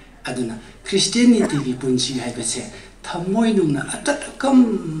magale aduna Christianity gi punchi haibase thamoi nungna atakam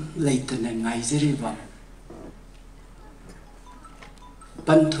leitana ngaijeriba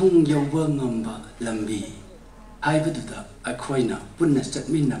panthung yoba ngamba lambi haibaduda akhoina punna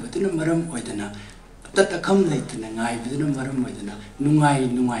chatminna baduna maram oidana atakam leitana ngaibaduna maram oidana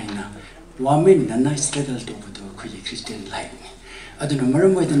nungai na wamin na struggle to budu khoi Christian life aduna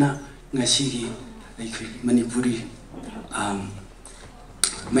maram oidana ngasi Manipuri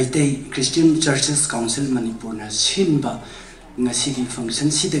Maitei Christian Churches Council Manipur na sinba ngasigi function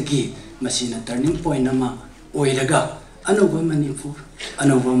sidagi masina turning point nama oiraga anoba Manipur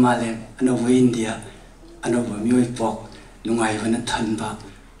anoba Malem anoba India anoba Myoipok nungaibana thanba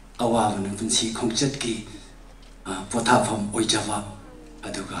awabana punsi khongchatki pothafam oijaba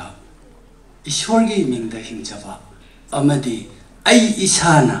aduga ishwargi mingda hingjaba amadi ai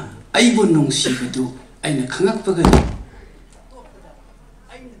isana I would know she would do. I know Kangak Pagadi.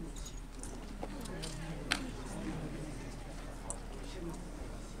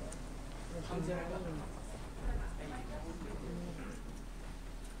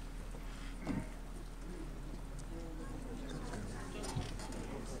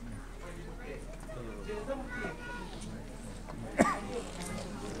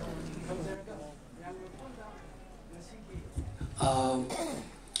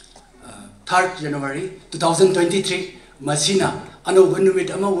 3rd January 2023 Masina Anoba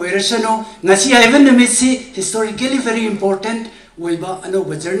Numit Ama Werasano Nasi Ivan Numisi historically very important Weba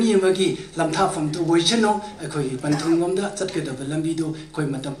Anoba journey Magi Lamta from to Oishano Akoi Pantungomda Zatkada Lambido Koi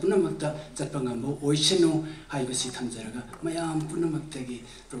Matapunamakta Zatpangambo Oishano Haibasi Tamzaraga Mayam Punamaktagi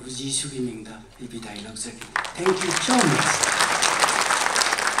Profuji Sugiminda Ibi dialogue Zaki. Thank you so much.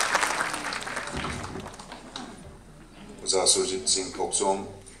 Surjit Singh Popsom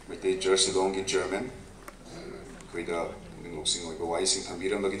with the Jersey Long in German. With the Sing over Wise in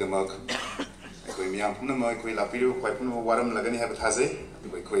Tambiram Bagidamak. I quit me up Punama, quit Lapiro, quite Puno, Waram Lagani have a Taze.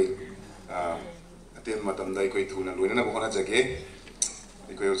 I quit attend Matam Dai to Luna Bona Jage.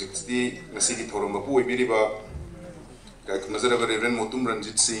 Because it's the Nasiki Toromapu, Biriba, Mazara Reverend Motum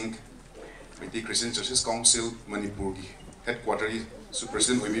Ranjit Singh with the Christian Churches Council, Manipur, headquarters,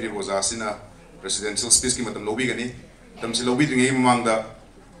 Superintendent Wimiri was Asina, presidential speaking Matam Lobigani. Tamsi lobby to game among the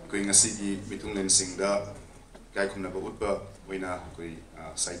going a city between Ningsing the guy come never would but when a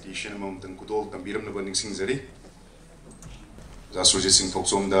citation among them could all Tambiram the burning sing zeri. That's suggesting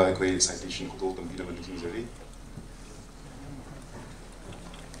folks on the citation could all Tambiram the burning zeri.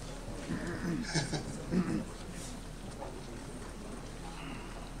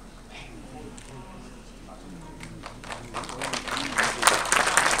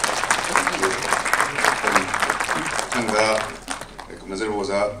 There was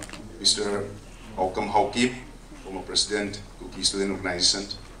a Mr. Angom Porom Singh, former president of the student organization.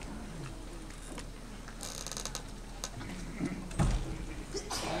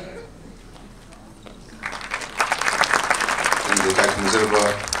 And the guy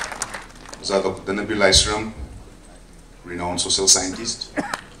was Dr. Nabil Isram, renowned social scientist.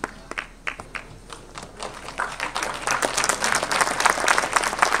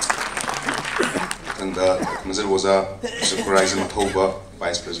 And there was a Mr. Matoba,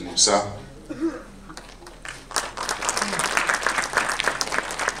 Vice President Musa.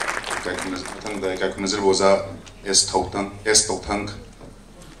 There was a S. Totang,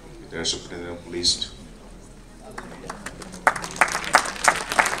 their Superintendent of Police.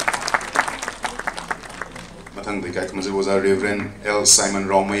 There was a Reverend L. Simon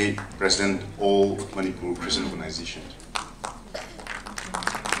Raumei, President of All Manipur Christian Organization.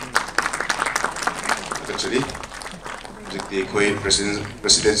 Actually, the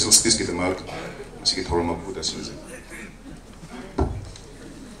presidential speech get them out. Sige Toroma Buddha Sinze.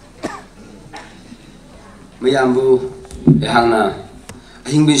 Mayambu Ehana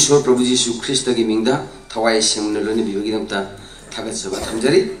Hingbi Shor Prabhu Jesu Christa Giminda, Tawai Semunaloni Bibiganta, Tagatsaba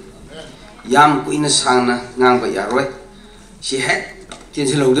Tamjari, Yam Queen Sana, Nanga Yaroi. She had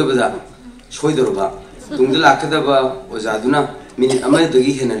Tinsel Odabada, Shoidoba, Dundala Kadaba was Aduna. Meaning, I'm not the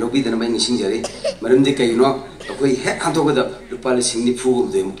Gihan and Lobby than a man singing. Madame de Caino, we had over the palace in the pool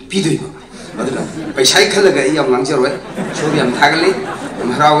of them. Pidu. By Shaikalaga, young Manjaro, Shobiam Tagali,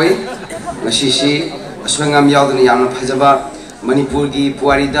 Mharawe, Mashishi, Swangam Yaldan Yam Pazaba, Manipurgi,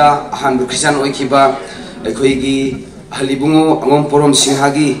 Puarida, Handu Christian Oikiba, Ekoigi, Halibungo, Angom Porom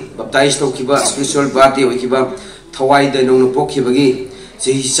Singh, baptized Okiba, spiritual body Okiba, Tawai the Nonopokibagi,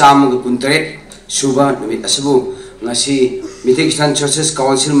 Siham Kuntre, Suba, Asabu, Nasi. Mitekistan Churches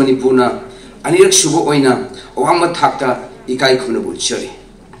Council Manipurna, Anirak Shubo Oina, Oama Takta, Ikai Kunabu Cheri.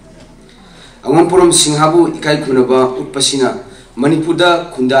 Angom Porom Singh Ikai Kunaba, Utpasina,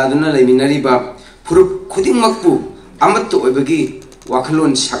 Manipuda, Kundadana, Leminariba, Puru Kuding Makpu, Amato Obegi,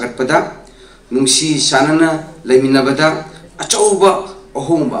 Wakalon Sagatpada, Nungsi Sanana, Leminabada, Achoba,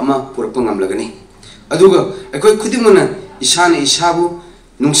 Ohomba, Purpangam Lagani. Aduga, Ekoi Kudimuna, Isana Isabu,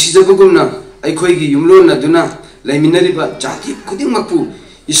 Nungsi Zabuguna, Ekoigi Yumlona Duna. Laiminariba Jati Kuding Mapu,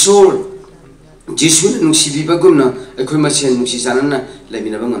 Isol, Jisun, Nuxibibaguna, a Kumasan Nuxisana,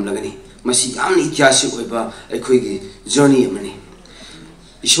 Laminabangam Lagani, Masi Amni Jasi Oba, a Quigi, Johnny Amani.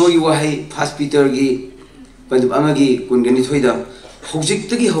 Isho you wahi, Past Peter Gi, Pandamagi, Kunganitoida, Hojik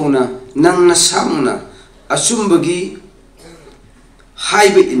Tagi Hona, Nana Samuna, Asumbagi,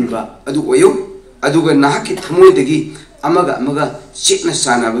 Haibe Inba, Adu Oyo, Aduga Nahaki Tamoidagi. Amaga, Chitna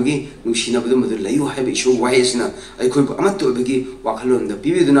Sana Bagi, Nushina Budum, Layu Habi Show Waisna, I could Amato Bagi, Wakalon, the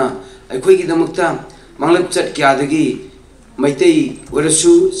Pibiduna, I quiggy the Mukta, Manglapchat Kiadagi, Maitei,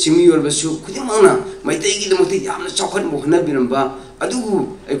 Werasu, Simi or Basu, Kudimana, Maitei the Muti, Yam Chocolate Mohanabinamba,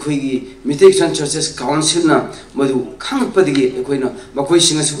 Adu, I quiggy, Miteksan Churches Councilna, Madu, Kangpadigi, Equina,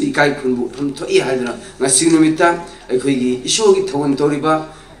 Makoising Ikai Kunbu, from Toi Hydra, Nasinumita, I quiggy, Ishogi Tawan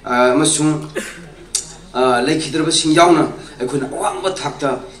Toriba, Masum. Like Hidrabasing Yauna, I couldn't want what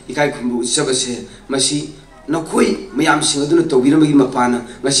Takta, Ikai Kumbu, Sabase, Masi, Nokoi, Mayam Sing, Tobinami Mapana,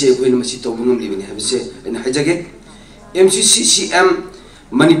 Masi, Queen Masito, living, have say, and Hajage, MCCCM,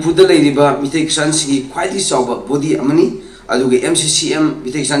 Manipur da leiriba mitai Christian singi khwaidi chawba body amani aduga MCCM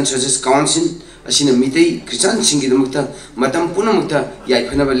mitai Christian Churches Council asina mitai Christian singi damakta matam punamukta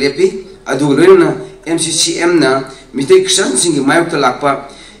yaikhanaba lepi aduga loina MCCM na mitai Christian singi mayukta lakpa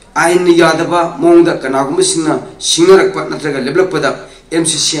ain yadaba mongda kanagumba singna singnarakpa natraga leblakpada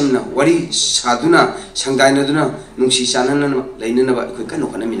MCCM na wari saduna sangdaina duna nungsi chanana lainanaba ikoi kanu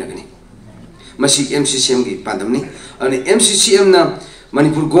kana minagani masi MCCM gi pandamni ani MCCM na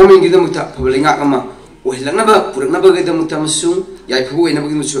Manipur government gida muta publinga kama ohilangnaba puraknaba gida muta masung yaiphu oinaba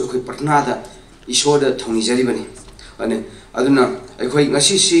gi musu ikoi partnada isoda thongni jari bani ani aduna ikoi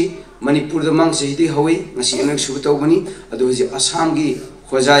ngasi si Manipur da mang sehidi hawi ngasi enak subata bani adu hoji Assam gi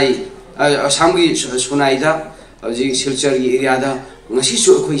khojai Assam gi sunaida hoji Silchar gi area da ngasi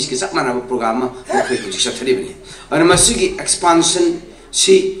su ikoi iski sakmana program ma ikoi hoji sathari bani ani masigi expansion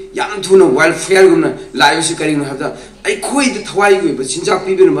si yam thuna welfare gumna layo si kari habda ai khoi da thwai goi ba chinjak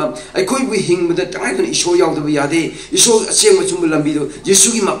pi bin ba ai khoi bu hing ba da tangai kan iso yaw da ba yade iso aseng ma chum lambi do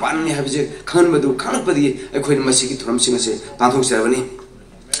yesu gi ma pan ni habje khan ma do khan pa di ai khoi ma si gi thoram sing ase panthok sa bani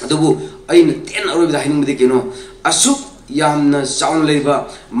adubu ai na ten aro da hining de keno asuk yamna sound leba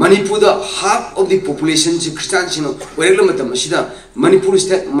Manipur da half of the population ji Christian chino oregla matam asida Manipur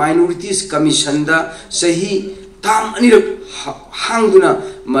State Minorities Commission da sahi tam ani hangduna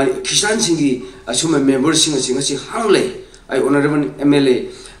Christian singi asuma members singa singa si hangle ai honorable MLA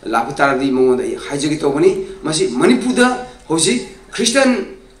laputara di mongoda hajagi to bani masi Manipur da hoji Christian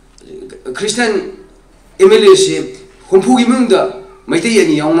MLA se hompugi mungda maitai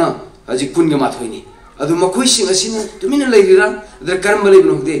ani yauna aji kunga mathoini adu makoi singa sina tumina lairira da karma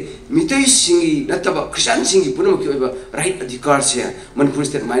leibno de mitai singi nataba Christian singi punamaki oiba right adhikar se Manipur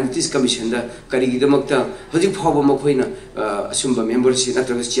State Minorities Commission da karigi damakta hoji phawba makoina asumba membership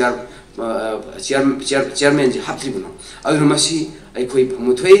natraga chairman ji haptribuno adu masi ai khoi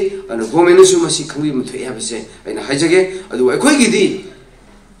phamuthoi anu government su masi khangbi muthoi habase aina haijage adu ai khoi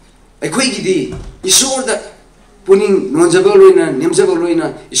gidi isor da puning nonjabal loina nemjabal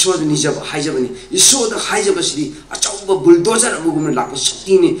loina isor da nijab haijabani isor da haijabasidi achauba bulldozer amugumna lakpa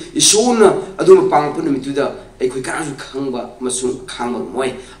shakini isorna aduma pangpun mituda ai khoi kanasu khangba masung khangba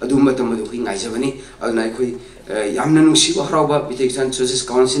moi adu matam adu khoi ngaijabani aduna ai khoi yamna nungsiba harauba mitai Christian Churches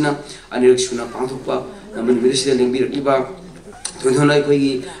Council na anirak suna pangthokpa naman videsida lengbirakliba thonthona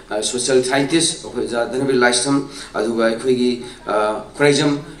ai social scientist khoi ja danabi lifestam aduga ai khoi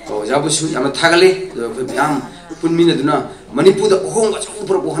criticism jabusu yamna thagale khoi yam punmina duna Manipur da ohong achu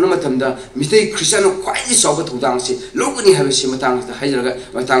pro pohana matamda mitai Christian khwai soba thudang se logani habe se matang da hairaga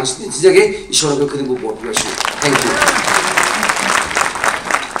matang se jage isora ko khuding bo bless you thank you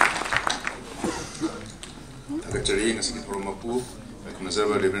Tagachari ngasi ki thoromapu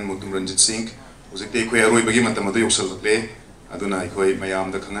kunazaba Reverend Mutum Ranjit Singh ojekte khoi aroi bagi matamado yoksal le aduna khoi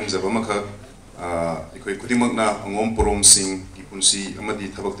mayam da khangan jaba makha khoi kudimakna Angom Porom Singh ki punsi amadi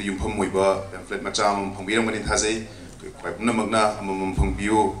thabak te yumpham moiba pamphlet macham phongbiram mani thajai khoi punamakna amam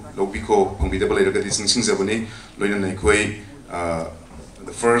phongbiu lobiko phongbida balai raga dising singjabani loina nai khoi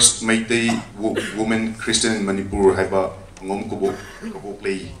the first Meitei woman Christian in Manipur haiba Angom Porom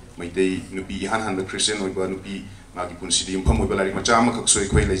play Meitei nupi han the Christian oiba nupi magi punsi di yumpham moiba lari macham khak soi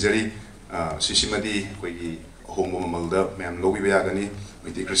khoi leijari sisimadi khoi gi home mamalda ma'am lobi bayagani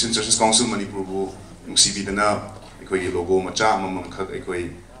Meitei Christian Churches Council Manipur bu nungsibidana ikoi logo macha mamam khak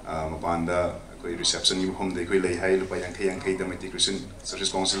ikoi mapanda ikoi reception ni home de ikoi lei hai lupa yang da Meitei Christian Churches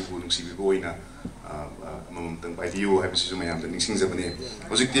Council bu nungsibi bo ina mamam tang pai dio hai bisu mayam da ningsing jabane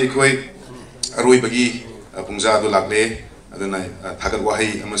hojikti ikoi aroi bagi pungja do lakle adana thagat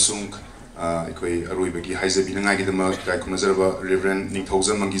wahai amasung ikoi aroi bagi haijabi nangai gi dama kai khunazarba Reverend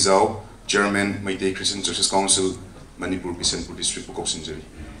Ningthaujan Mangizao Chairman Meitei Christian Churches Council Manipur Bisenpur District Pukok Sinjari.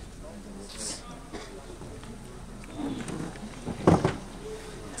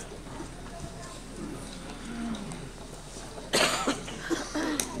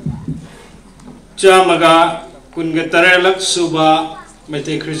 Jamaga kungatarelak suba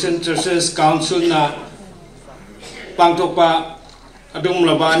Meitei Christian Churches Council na pangtokpa adum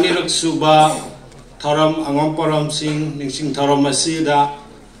laba anirak suba Porom Angom Porom Singh Ningsing Thorom asida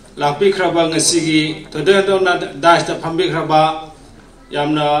lakpi kraba ngasigi todendo na dasta phambi kraba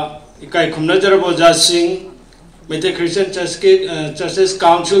yamna ikai khumna jarabo jasing Meitei Christian Churches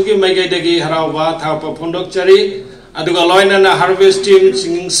Council ki maigai degi harawa thapa phondok chari aduga loina na harvest team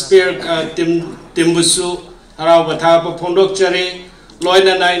singing spear team busu harawa thapa phondok chari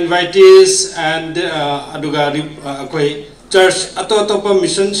loina na invitees and aduga akoi church atotopa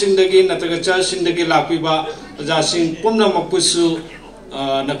mission sing degi nataga church sing degi lakpi ba jasing pumna mapusu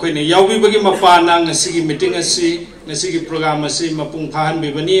nakoy yaubi bagi mapana ngasi meeting ngasi program asi mapung phahan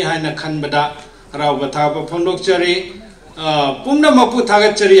bibani haina khanbada raw batha pa phondok chari pumna mapu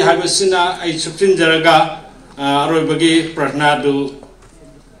thagat chari habasina ai chupin jaraga aroi bagi prarthna du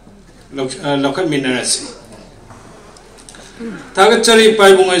lokhat minarasi thagat chari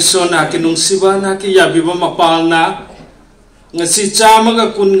pai bungai sona ki nungsiba na ki yabiba mapalna ngasi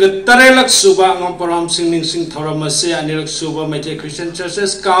chamaga kunga tarelak suba Angom Porom Singh Ningsing thoramase anirak suba Maitei Christian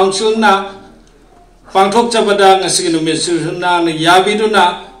Churches Council na pangthok chabada ngasi numit na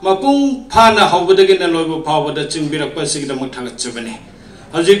yabiduna mapung phana hobadagi na loibo phawada chingbirak pasigi damak thagat chabani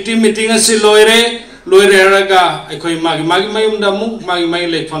hojikti meeting asi loire haraga aikoi magi mayumda muk magi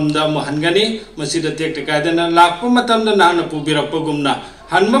leifamda mo hangani masida tekte kaidana lakpa matamda nana pubirak pagumna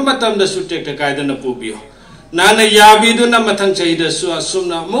hanma matamda su tekte kaidana pubiyo nana yabidu na matang chahida su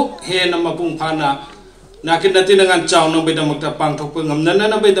asumna muk he na mapung phana nakin natin ngan chaw no beda makta pangthok pangamna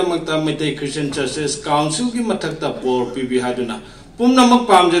na beda makta Maitei Christian Churches Council ki mathakta por pibi haduna pumna mak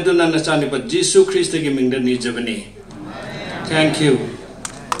pamjaduna na chani pa Jesus Christ ki mingda ni jabani. Thank you.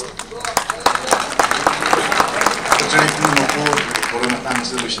 Jadi pun mau orang datang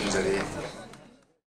solution jadi.